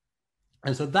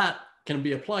 And so that can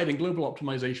be applied in global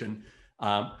optimization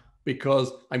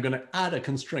because I'm going to add a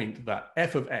constraint that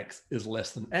f of x is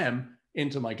less than m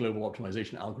into my global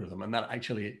optimization algorithm. And that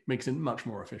actually makes it much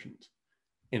more efficient,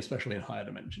 especially in higher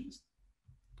dimensions.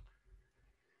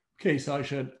 Okay, so I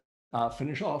should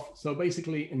finish off. So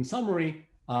basically, in summary,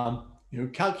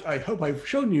 I hope I've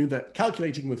shown you that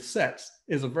calculating with sets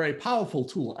is a very powerful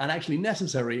tool and actually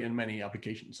necessary in many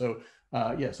applications. So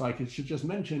so I should just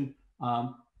mention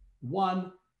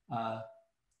one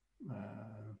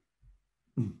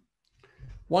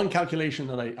calculation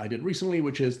that I did recently,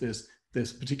 which is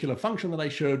this particular function that I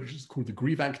showed, which is called the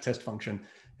Greevank test function.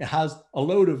 It has a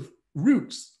load of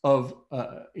roots of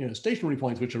stationary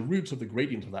points, which are roots of the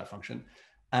gradient of that function.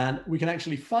 And we can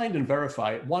actually find and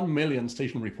verify 1 million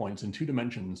stationary points in 2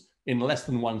 dimensions in less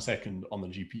than 1 second on the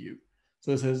GPU.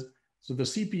 So the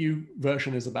CPU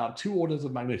version is about 2 orders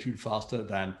of magnitude faster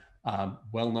than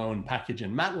well-known package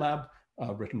in MATLAB,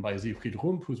 written by Siegfried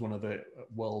Rump, who's one of the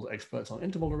world experts on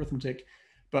interval arithmetic.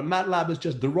 But MATLAB is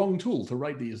just the wrong tool to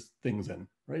write these things in,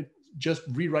 right? Just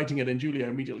rewriting it in Julia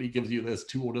immediately gives you this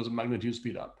 2 orders of magnitude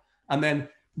speed up. And then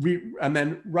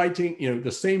writing,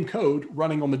 the same code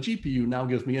running on the GPU now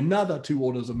gives me another 2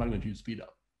 orders of magnitude speed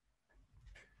up.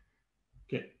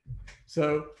 Okay,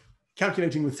 so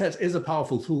calculating with sets is a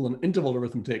powerful tool, and interval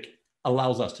arithmetic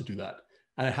allows us to do that.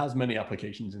 And it has many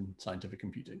applications in scientific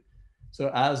computing.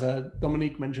 So as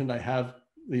Dominique mentioned, I have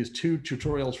these 2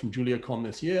 tutorials from JuliaCon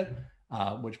this year,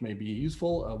 which may be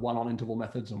useful, one on interval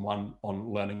methods and one on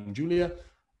learning Julia.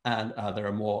 and there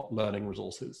are more learning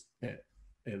resources in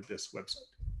this website.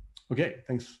 Okay,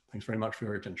 thanks very much for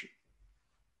your attention.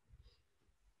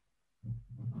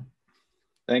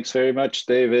 Thanks very much,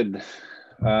 David.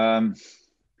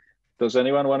 Does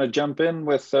anyone want to jump in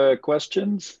with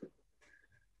questions?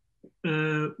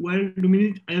 Well,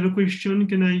 Dominique, I have a question.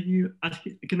 Can I ask?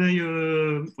 Can I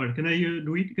can I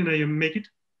do it? Can I make it?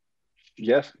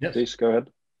 Yes, please go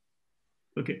ahead.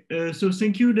 Okay. So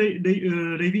thank you,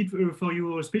 David, for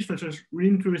your speech. That was really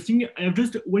interesting. I have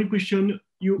just one question.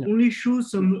 You only show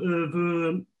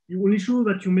you only show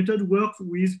that your method works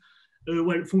with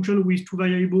function with two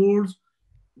variables,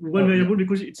 one variable,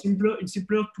 because it's simpler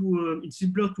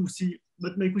to see.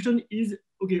 But my question is,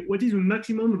 okay, what is the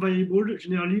maximum variable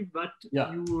generally that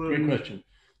you? Great question.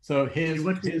 So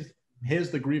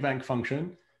here's the GREVANC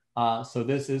function. So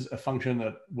this is a function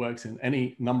that works in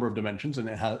any number of dimensions, and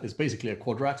it's basically a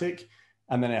quadratic,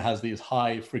 and then it has these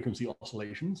high frequency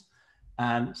oscillations.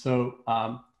 And so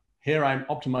here I'm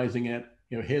optimizing it.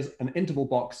 Here's an interval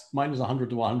box -100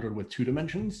 to 100 with 2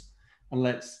 dimensions, and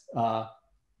let's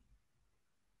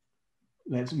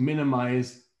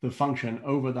minimize the function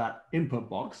over that input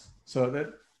box, so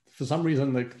that for some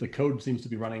reason the code seems to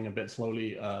be running a bit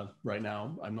slowly right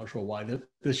now. I'm not sure why.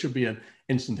 This should be an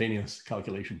instantaneous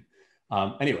calculation.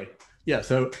 Anyway, yeah,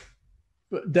 so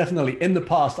definitely in the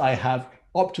past I have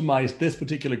optimized this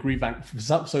particular GREVANC.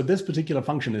 So this particular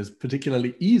function is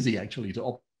particularly easy actually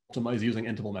to optimize using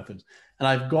interval methods. And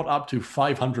I've got up to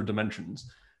 500 dimensions.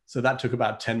 So that took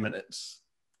about 10 minutes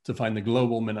to find the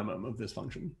global minimum of this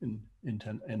function in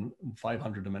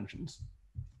 500 dimensions.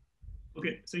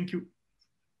 Okay, thank you.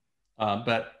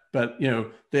 But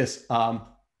this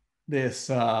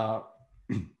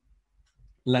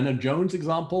Leonard-Jones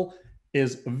example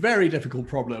is a very difficult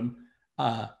problem.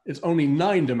 It's only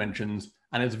 9 dimensions,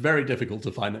 and it's very difficult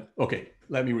to find it. Okay,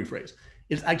 let me rephrase.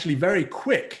 It's actually very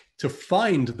quick to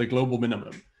find the global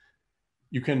minimum.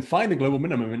 You can find the global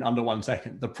minimum in under 1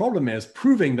 second. The problem is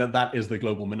proving that that is the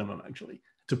global minimum, actually.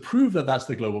 To prove that that's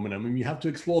the global minimum, you have to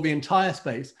explore the entire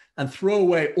space and throw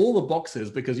away all the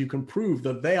boxes, because you can prove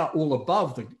that they are all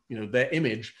above the, their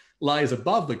image lies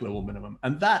above the global minimum.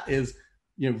 And that is,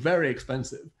 very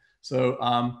expensive. So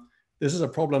this is a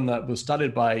problem that was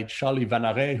studied by Charlie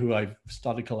Vanaré, who I've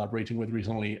started collaborating with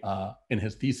recently in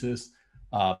his thesis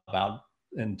about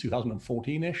in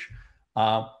 2014-ish.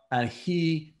 And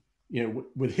he,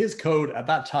 with his code at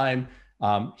that time,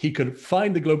 he could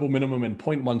find the global minimum in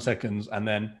 0.1 seconds, and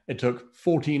then it took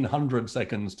 1,400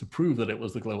 seconds to prove that it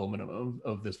was the global minimum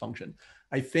of this function.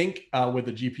 I think with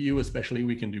the GPU especially,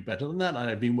 we can do better than that. And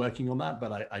I've been working on that,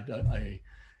 but I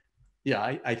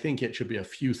think it should be a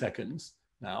few seconds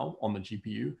now on the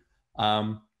GPU.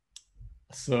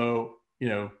 So,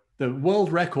 the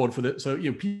world record for this, so,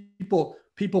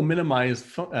 people minimize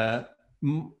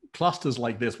clusters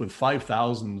like this with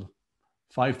 5,000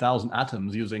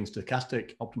 atoms using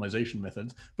stochastic optimization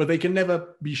methods, but they can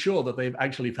never be sure that they've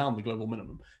actually found the global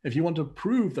minimum. If you want to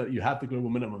prove that you have the global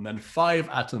minimum, then 5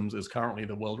 atoms is currently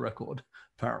the world record,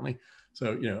 apparently.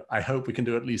 So, I hope we can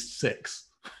do at least 6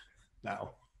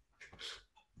 now.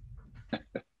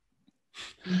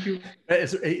 Thank you.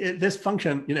 This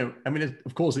function,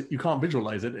 of course, you can't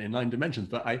visualize it in 9 dimensions,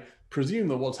 but I presume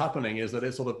that what's happening is that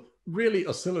it's sort of really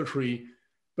oscillatory,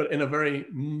 but in a very,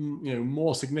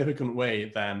 more significant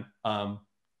way than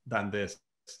this.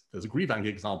 There's a GREVANC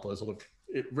example.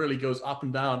 It really goes up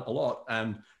and down a lot,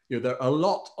 and there are a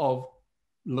lot of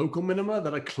local minima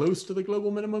that are close to the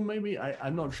global minimum. Maybe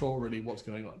I'm not sure really what's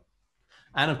going on.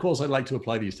 And of course, I'd like to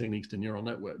apply these techniques to neural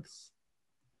networks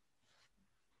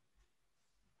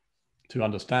to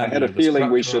understand. I had a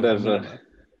feeling we should have.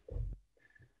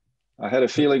 I had a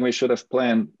feeling we should have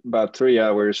planned about 3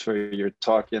 hours for your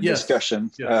talk and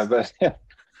discussion. Yes. But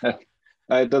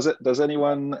does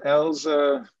anyone else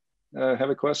have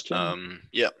a question?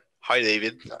 Yeah. Hi,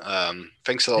 David.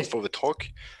 Thanks a lot for the talk.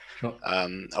 Sure.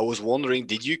 I was wondering,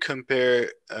 did you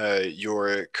compare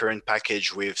your current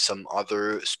package with some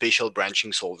other spatial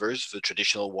branching solvers, the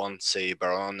traditional ones, say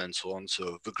Baron and so on,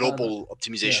 so the global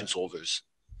optimization solvers?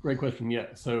 Great question.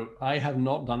 Yeah. So I have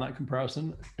not done that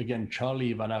comparison. Again,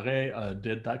 Charlie Vanaré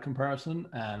did that comparison.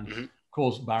 And of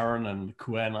course, Baron and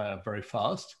Cohen are very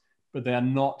fast, but they are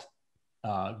not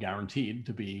guaranteed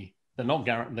to be, they're not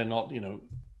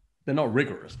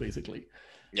rigorous, basically.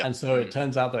 Yep. And so it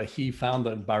turns out that he found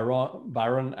that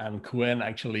Baron and Cohen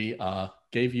actually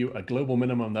gave you a global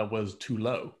minimum that was too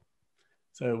low.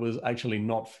 So it was actually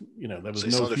not, there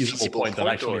was no feasible point that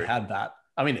actually had that.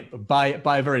 I mean, by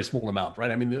a very small amount,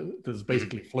 right? I mean, there's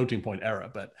basically floating point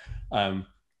error, but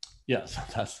yes,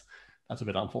 that's a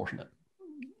bit unfortunate.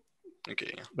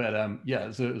 Okay. But yeah,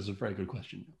 it's a very good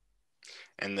question.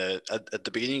 And at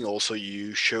the beginning, also,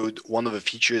 you showed one of the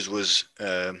features was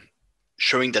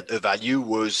showing that a value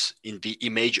was in the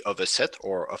image of a set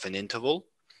or of an interval.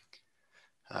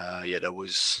 Yeah, that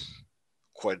was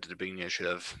quite at the beginning. I should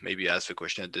have maybe asked the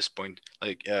question at this point,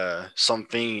 like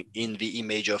something in the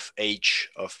image of H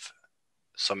of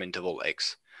some interval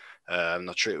X. I'm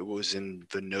not sure, it was in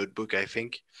the notebook, I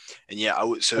think. And yeah,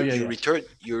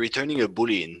 you're returning a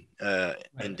Boolean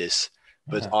in this.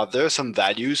 But are there some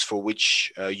values for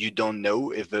which you don't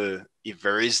know if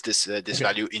there is this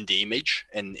value in the image?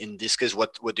 And in this case,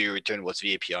 what do you return? What's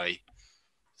the API?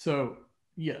 So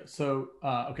yeah,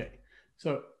 okay.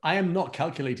 So I am not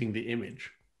calculating the image.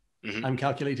 Mm-hmm. I'm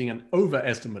calculating an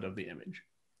overestimate of the image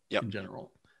in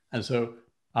general. And so,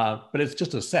 but it's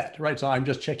just a set, right? So I'm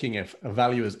just checking if a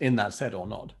value is in that set or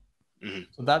not. Mm-hmm.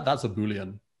 So that's a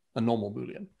Boolean, a normal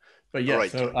Boolean. But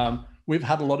yeah, we've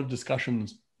had a lot of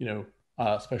discussions,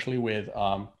 especially with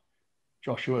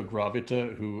Joshua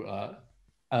Gravita, who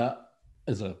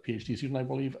is a PhD student, I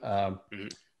believe,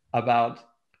 about,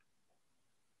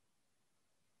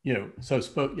 so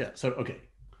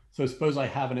suppose I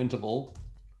have an interval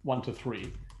 1 to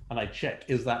 3, and I check,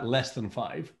 is that less than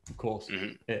 5? Of course,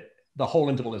 the whole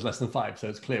interval is less than 5, so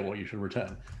it's clear what you should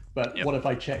return. But what if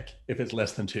I check if it's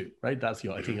less than 2, right? I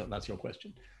think that's your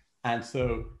question. And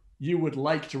so you would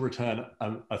like to return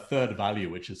a third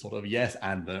value, which is sort of yes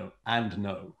and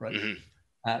no, right?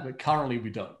 But currently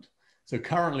we don't. So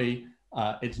currently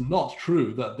it's not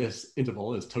true that this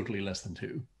interval is totally less than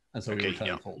 2, and so we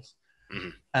return false.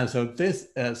 And so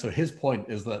so his point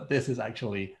is that this is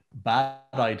actually a bad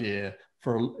idea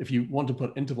for if you want to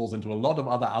put intervals into a lot of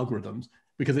other algorithms,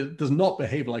 because it does not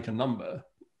behave like a number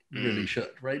really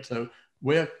should, right? So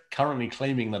we're currently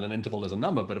claiming that an interval is a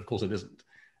number, but of course it isn't.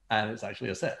 And it's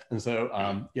actually a set. And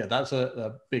so, that's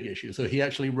a big issue. So he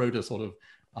actually wrote a sort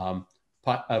of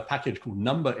a package called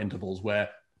number intervals, where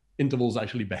intervals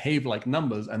actually behave like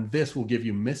numbers, and this will give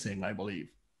you missing, I believe.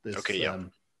 This,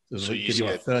 so you give you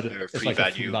a third, it's like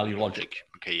a three-value logic.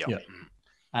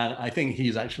 And I think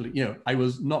he's actually, I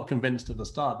was not convinced at the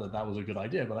start that that was a good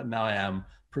idea, but now I am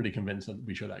pretty convinced that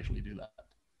we should actually do that.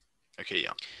 Okay,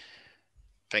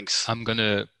 thanks. I'm going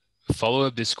to follow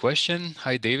up this question.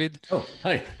 Hi, David. Oh,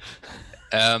 hi.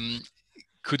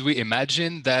 Could we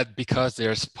imagine that because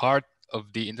there's part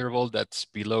of the interval that's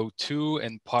below 2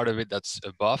 and part of it that's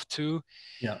above 2,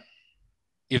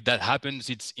 if that happens,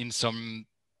 it's in some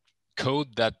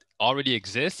code that already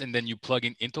exists, and then you plug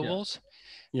in intervals,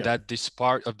 that this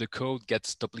part of the code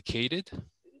gets duplicated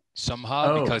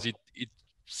somehow because it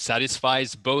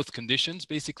satisfies both conditions,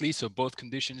 basically. So both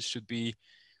conditions should be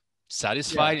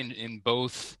satisfied in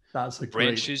both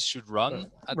branches should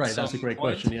run at right, some that's a great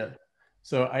point. question,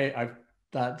 So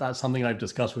that's something I've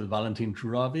discussed with Valentin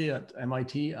Juravi at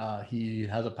MIT. He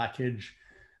has a package.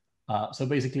 So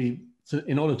basically,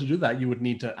 in order to do that, you would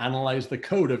need to analyze the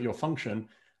code of your function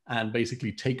and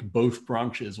basically take both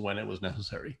branches when it was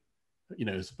necessary.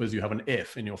 Suppose you have an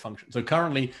if in your function. So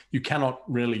currently, you cannot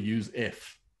really use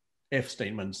if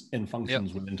statements in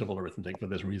functions with interval arithmetic for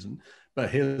this reason. But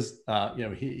his,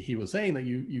 he was saying that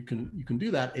you can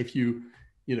do that if you,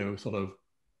 sort of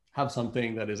have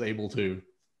something that is able to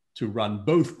run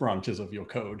both branches of your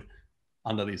code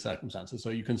under these circumstances. So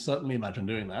you can certainly imagine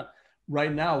doing that.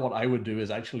 Right now, what I would do is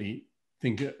actually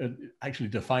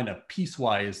define a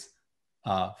piecewise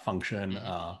function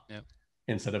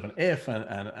instead of an if,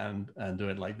 and do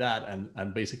it like that.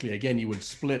 And basically, again, you would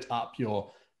split up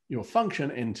your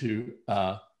function into,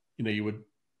 you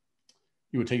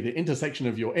would take the intersection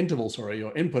of your interval,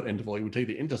 your input interval, you would take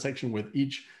the intersection with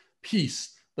each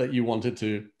piece that you wanted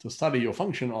to study your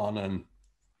function on. And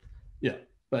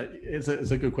but it's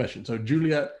a good question. So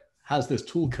Julia has this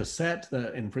tool cassette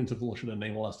that in principle should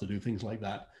enable us to do things like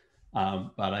that.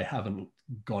 But I haven't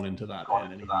gone into that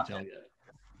in any detail yet.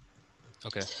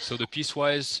 Okay, so the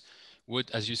piecewise would,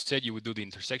 as you said, you would do the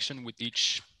intersection with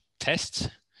each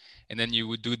test, and then you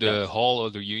would do the whole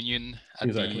or the union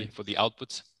at for the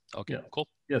outputs. Okay, cool.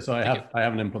 Yeah, so I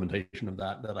have an implementation of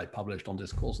that I published on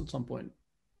this course at some point.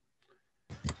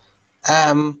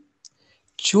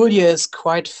 Julia is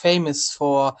quite famous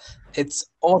for its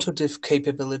autodiff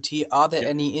capability. Are there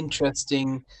any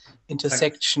interesting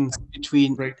intersections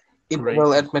between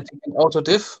interval arithmetic and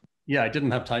autodiff? Yeah, I didn't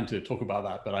have time to talk about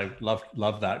that, but I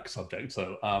love that subject.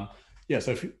 So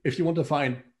so if you want to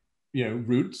find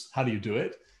roots, how do you do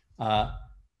it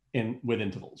with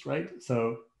intervals, right?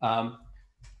 So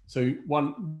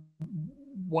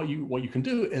what you can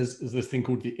do is this thing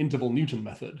called the interval Newton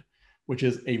method, which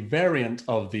is a variant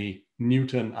of the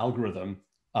Newton algorithm,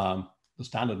 the the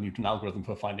standard Newton algorithm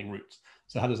for finding roots.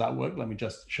 So how does that work? Let me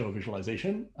just show a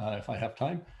visualization if I have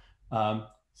time.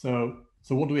 So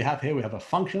what do we have here? We have a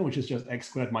function, which is just x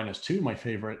squared minus 2, my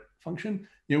favorite function,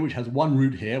 which has one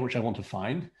root here, which I want to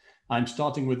find. I'm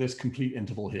starting with this complete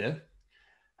interval here.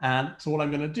 And so what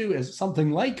I'm going to do is something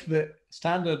like the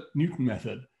standard Newton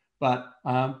method, but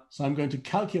so I'm going to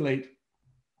calculate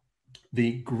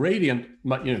the gradient,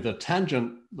 the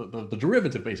tangent, the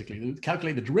derivative, basically,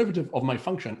 calculate the derivative of my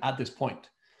function at this point,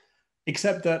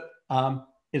 except that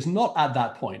it's not at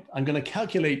that point. I'm going to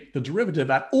calculate the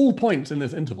derivative at all points in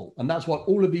this interval. And that's what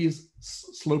all of these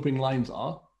sloping lines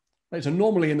are. Right? So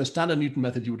normally in the standard Newton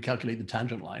method, you would calculate the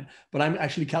tangent line, but I'm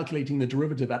actually calculating the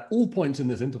derivative at all points in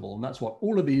this interval. And that's what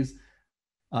all of these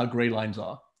gray lines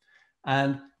are.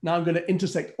 And now I'm going to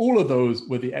intersect all of those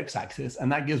with the x-axis,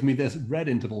 and that gives me this red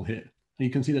interval here. And you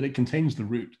can see that it contains the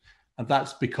root. And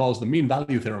that's because the mean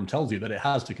value theorem tells you that it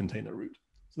has to contain the root.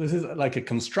 So this is like a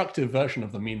constructive version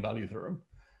of the mean value theorem.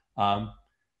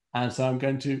 And so I'm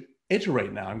going to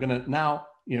iterate now. I'm going to now,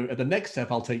 at the next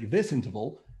step, I'll take this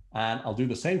interval and I'll do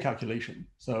the same calculation.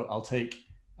 So I'll take,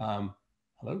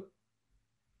 hello?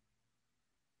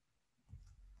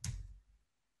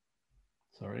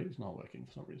 Sorry, it's not working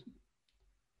for some reason.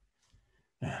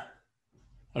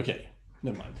 Okay,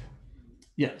 never mind.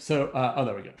 Yeah, so, oh,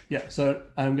 there we go. Yeah, so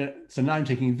so now I'm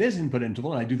taking this input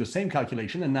interval and I do the same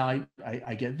calculation, and now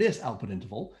I get this output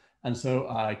interval. And so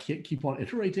I keep on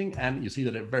iterating, and you see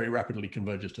that it very rapidly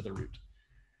converges to the root.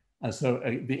 And so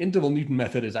the interval Newton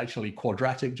method is actually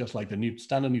quadratic, just like the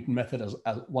standard Newton method, as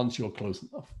once you're close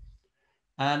enough.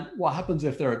 And what happens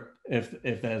if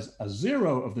there's a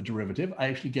 0 of the derivative, I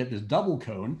actually get this double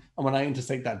cone. And when I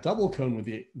intersect that double cone with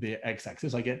the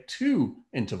x-axis, I get 2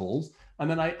 intervals, and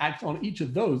then I act on each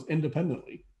of those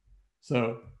independently.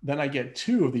 So then I get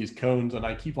 2 of these cones, and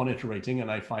I keep on iterating,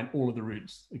 and I find all of the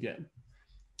roots again.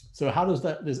 So how does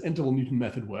this interval Newton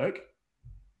method work?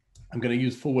 I'm going to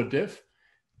use forward diff,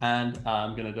 and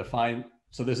I'm going to define,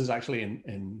 so this is actually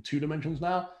in 2 dimensions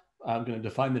now. I'm going to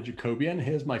define the Jacobian.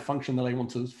 Here's my function that I want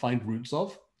to find roots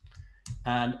of.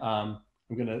 And I'm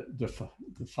going to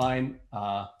define,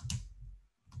 oh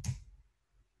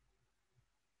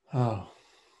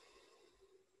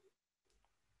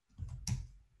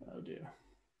dear.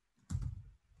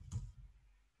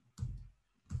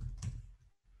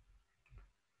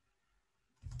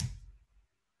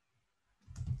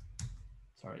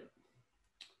 Sorry,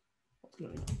 what's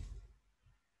going on?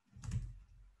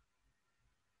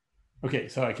 Okay,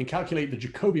 so I can calculate the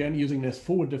Jacobian using this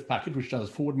forward diff package, which does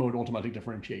forward mode automatic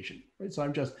differentiation. Right? So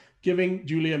I'm just giving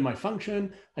Julian my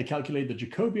function. I calculate the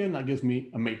Jacobian. That gives me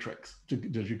a matrix, the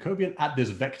Jacobian at this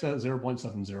vector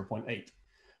 0.7, 0.8.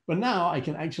 But now I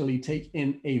can actually take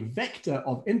in a vector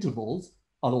of intervals,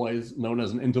 otherwise known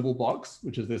as an interval box,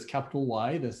 which is this capital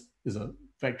Y. This is a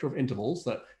vector of intervals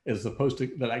that is supposed to,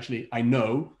 that actually I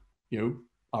know,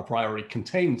 a priori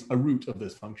contains a root of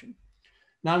this function.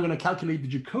 Now I'm going to calculate the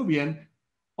Jacobian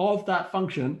of that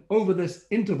function over this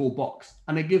interval box,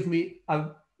 and it gives me a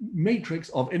matrix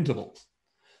of intervals.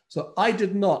 So I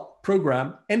did not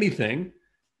program anything,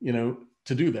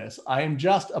 to do this. I am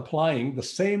just applying the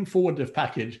same forward diff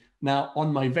package now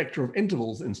on my vector of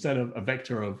intervals instead of a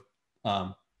vector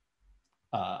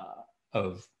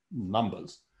of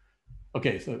numbers.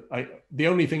 Okay, so the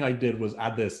only thing I did was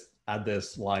add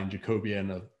this line Jacobian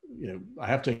of, I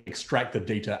have to extract the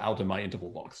data out of my interval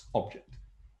box object.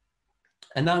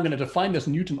 And now I'm going to define this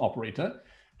Newton operator.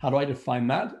 How do I define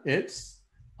that? It's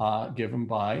given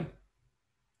by,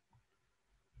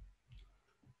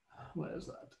 where is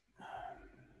that?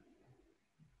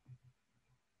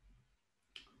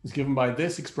 It's given by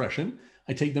this expression.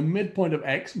 I take the midpoint of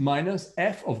x minus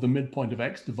f of the midpoint of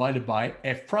x divided by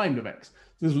f prime of x.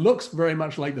 This looks very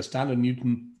much like the standard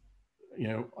Newton,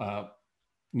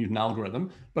 Newton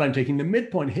algorithm, but I'm taking the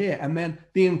midpoint here, and then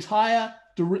the entire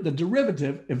the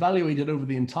derivative evaluated over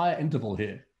the entire interval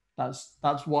here.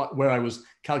 That's where I was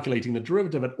calculating the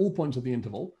derivative at all points of the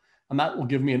interval, and that will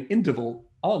give me an interval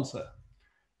answer,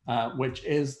 which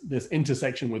is this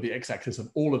intersection with the x-axis of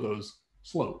all of those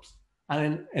slopes.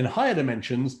 And in higher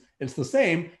dimensions, it's the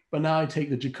same, but now I take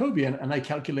the Jacobian and I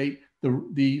calculate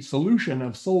the solution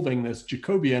of solving this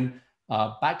Jacobian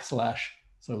backslash.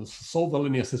 So solve the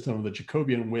linear system of the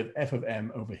Jacobian with f of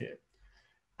m over here.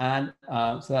 And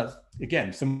so that's,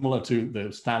 again, similar to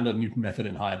the standard Newton method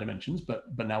in higher dimensions, but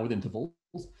now with intervals.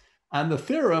 And the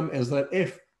theorem is that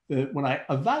when I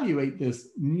evaluate this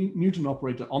Newton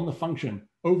operator on the function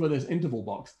over this interval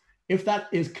box, if that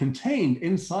is contained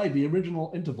inside the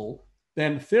original interval,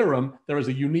 then theorem, there is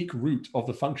a unique root of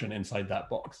the function inside that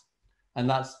box. And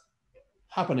that's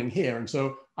happening here. And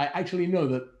so I actually know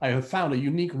that I have found a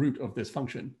unique root of this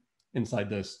function inside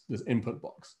this input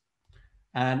box.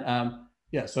 And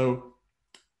yeah, so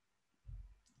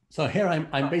here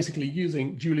I'm basically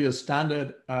using Julia's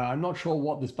standard. I'm not sure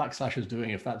what this backslash is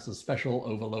doing, if that's a special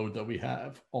overload that we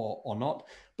have or not,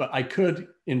 but I could,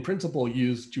 in principle,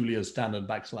 use Julia's standard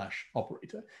backslash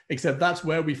operator, except that's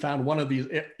where we found one of these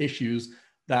issues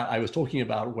that I was talking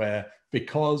about, where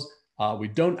because we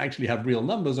don't actually have real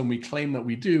numbers and we claim that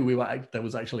we do, there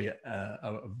was actually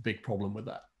a big problem with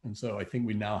that. And so I think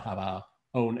we now have our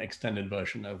own extended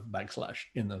version of backslash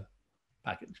in the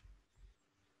package.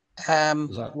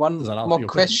 One more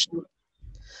question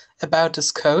about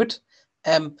this code.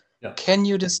 Can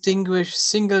you distinguish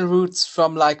single roots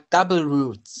from like double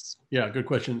roots? Yeah, good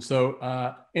question.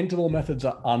 So interval methods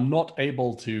are not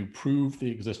able to prove the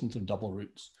existence of double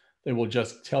roots. They will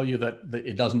just tell you that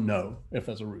it doesn't know if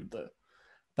there's a root there.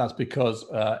 That's because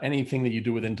anything that you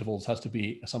do with intervals has to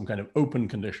be some kind of open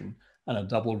condition, and a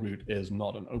double root is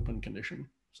not an open condition.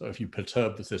 So if you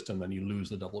perturb the system, then you lose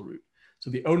the double root. So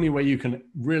the only way you can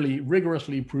really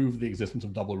rigorously prove the existence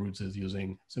of double roots is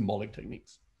using symbolic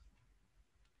techniques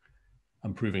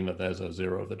and proving that there's a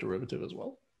zero of the derivative as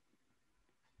well.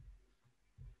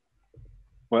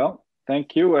 Well,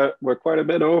 thank you. We're quite a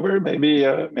bit over. Maybe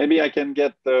I can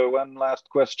get one last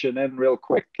question in real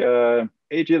quick.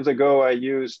 Ages ago, I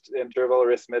used interval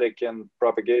arithmetic and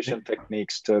propagation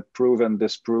techniques to prove and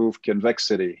disprove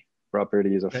convexity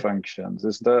properties of functions.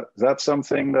 Is that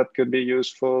something that could be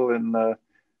useful in the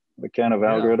kind of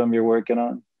algorithm you're working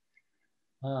on?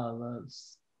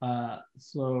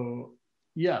 So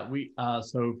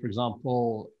for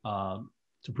example,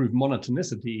 to prove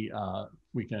monotonicity,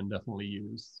 we can definitely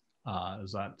use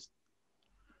that.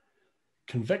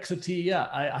 Convexity, yeah,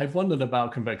 I've wondered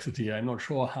about convexity. I'm not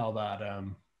sure how that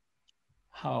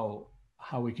how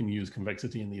we can use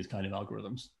convexity in these kind of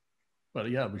algorithms, but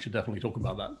yeah, we should definitely talk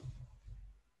about that.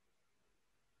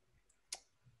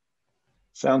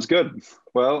 Sounds good.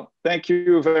 Well, thank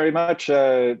you very much,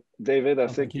 David. I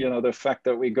think the fact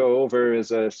that we go over is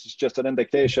just an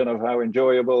indication of how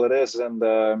enjoyable it is, and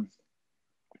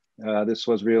this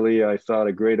was really, I thought,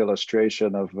 a great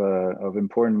illustration of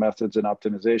important methods in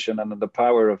optimization and the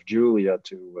power of Julia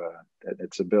to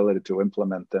its ability to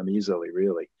implement them easily,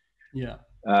 really. Yeah.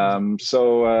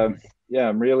 Yeah,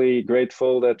 I'm really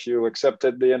grateful that you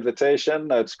accepted the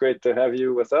invitation. It's great to have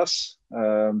you with us,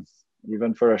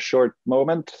 even for a short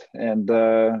moment. And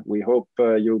we hope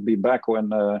you'll be back when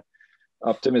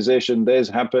optimization days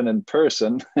happen in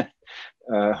person,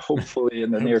 hopefully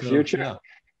in the near future.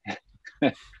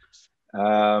 Yeah.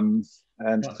 I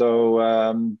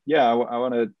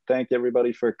want to thank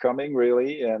everybody for coming,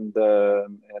 really, and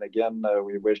again,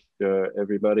 we wish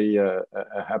everybody a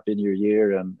happy new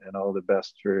year and all the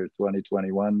best for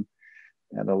 2021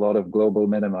 and a lot of global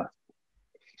minima.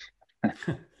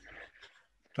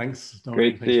 Thanks,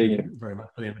 Great Dominic. seeing you very much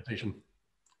for the invitation.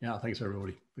 Yeah, thanks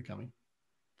everybody for coming.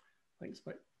 Thanks,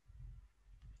 bye.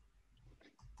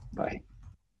 Bye.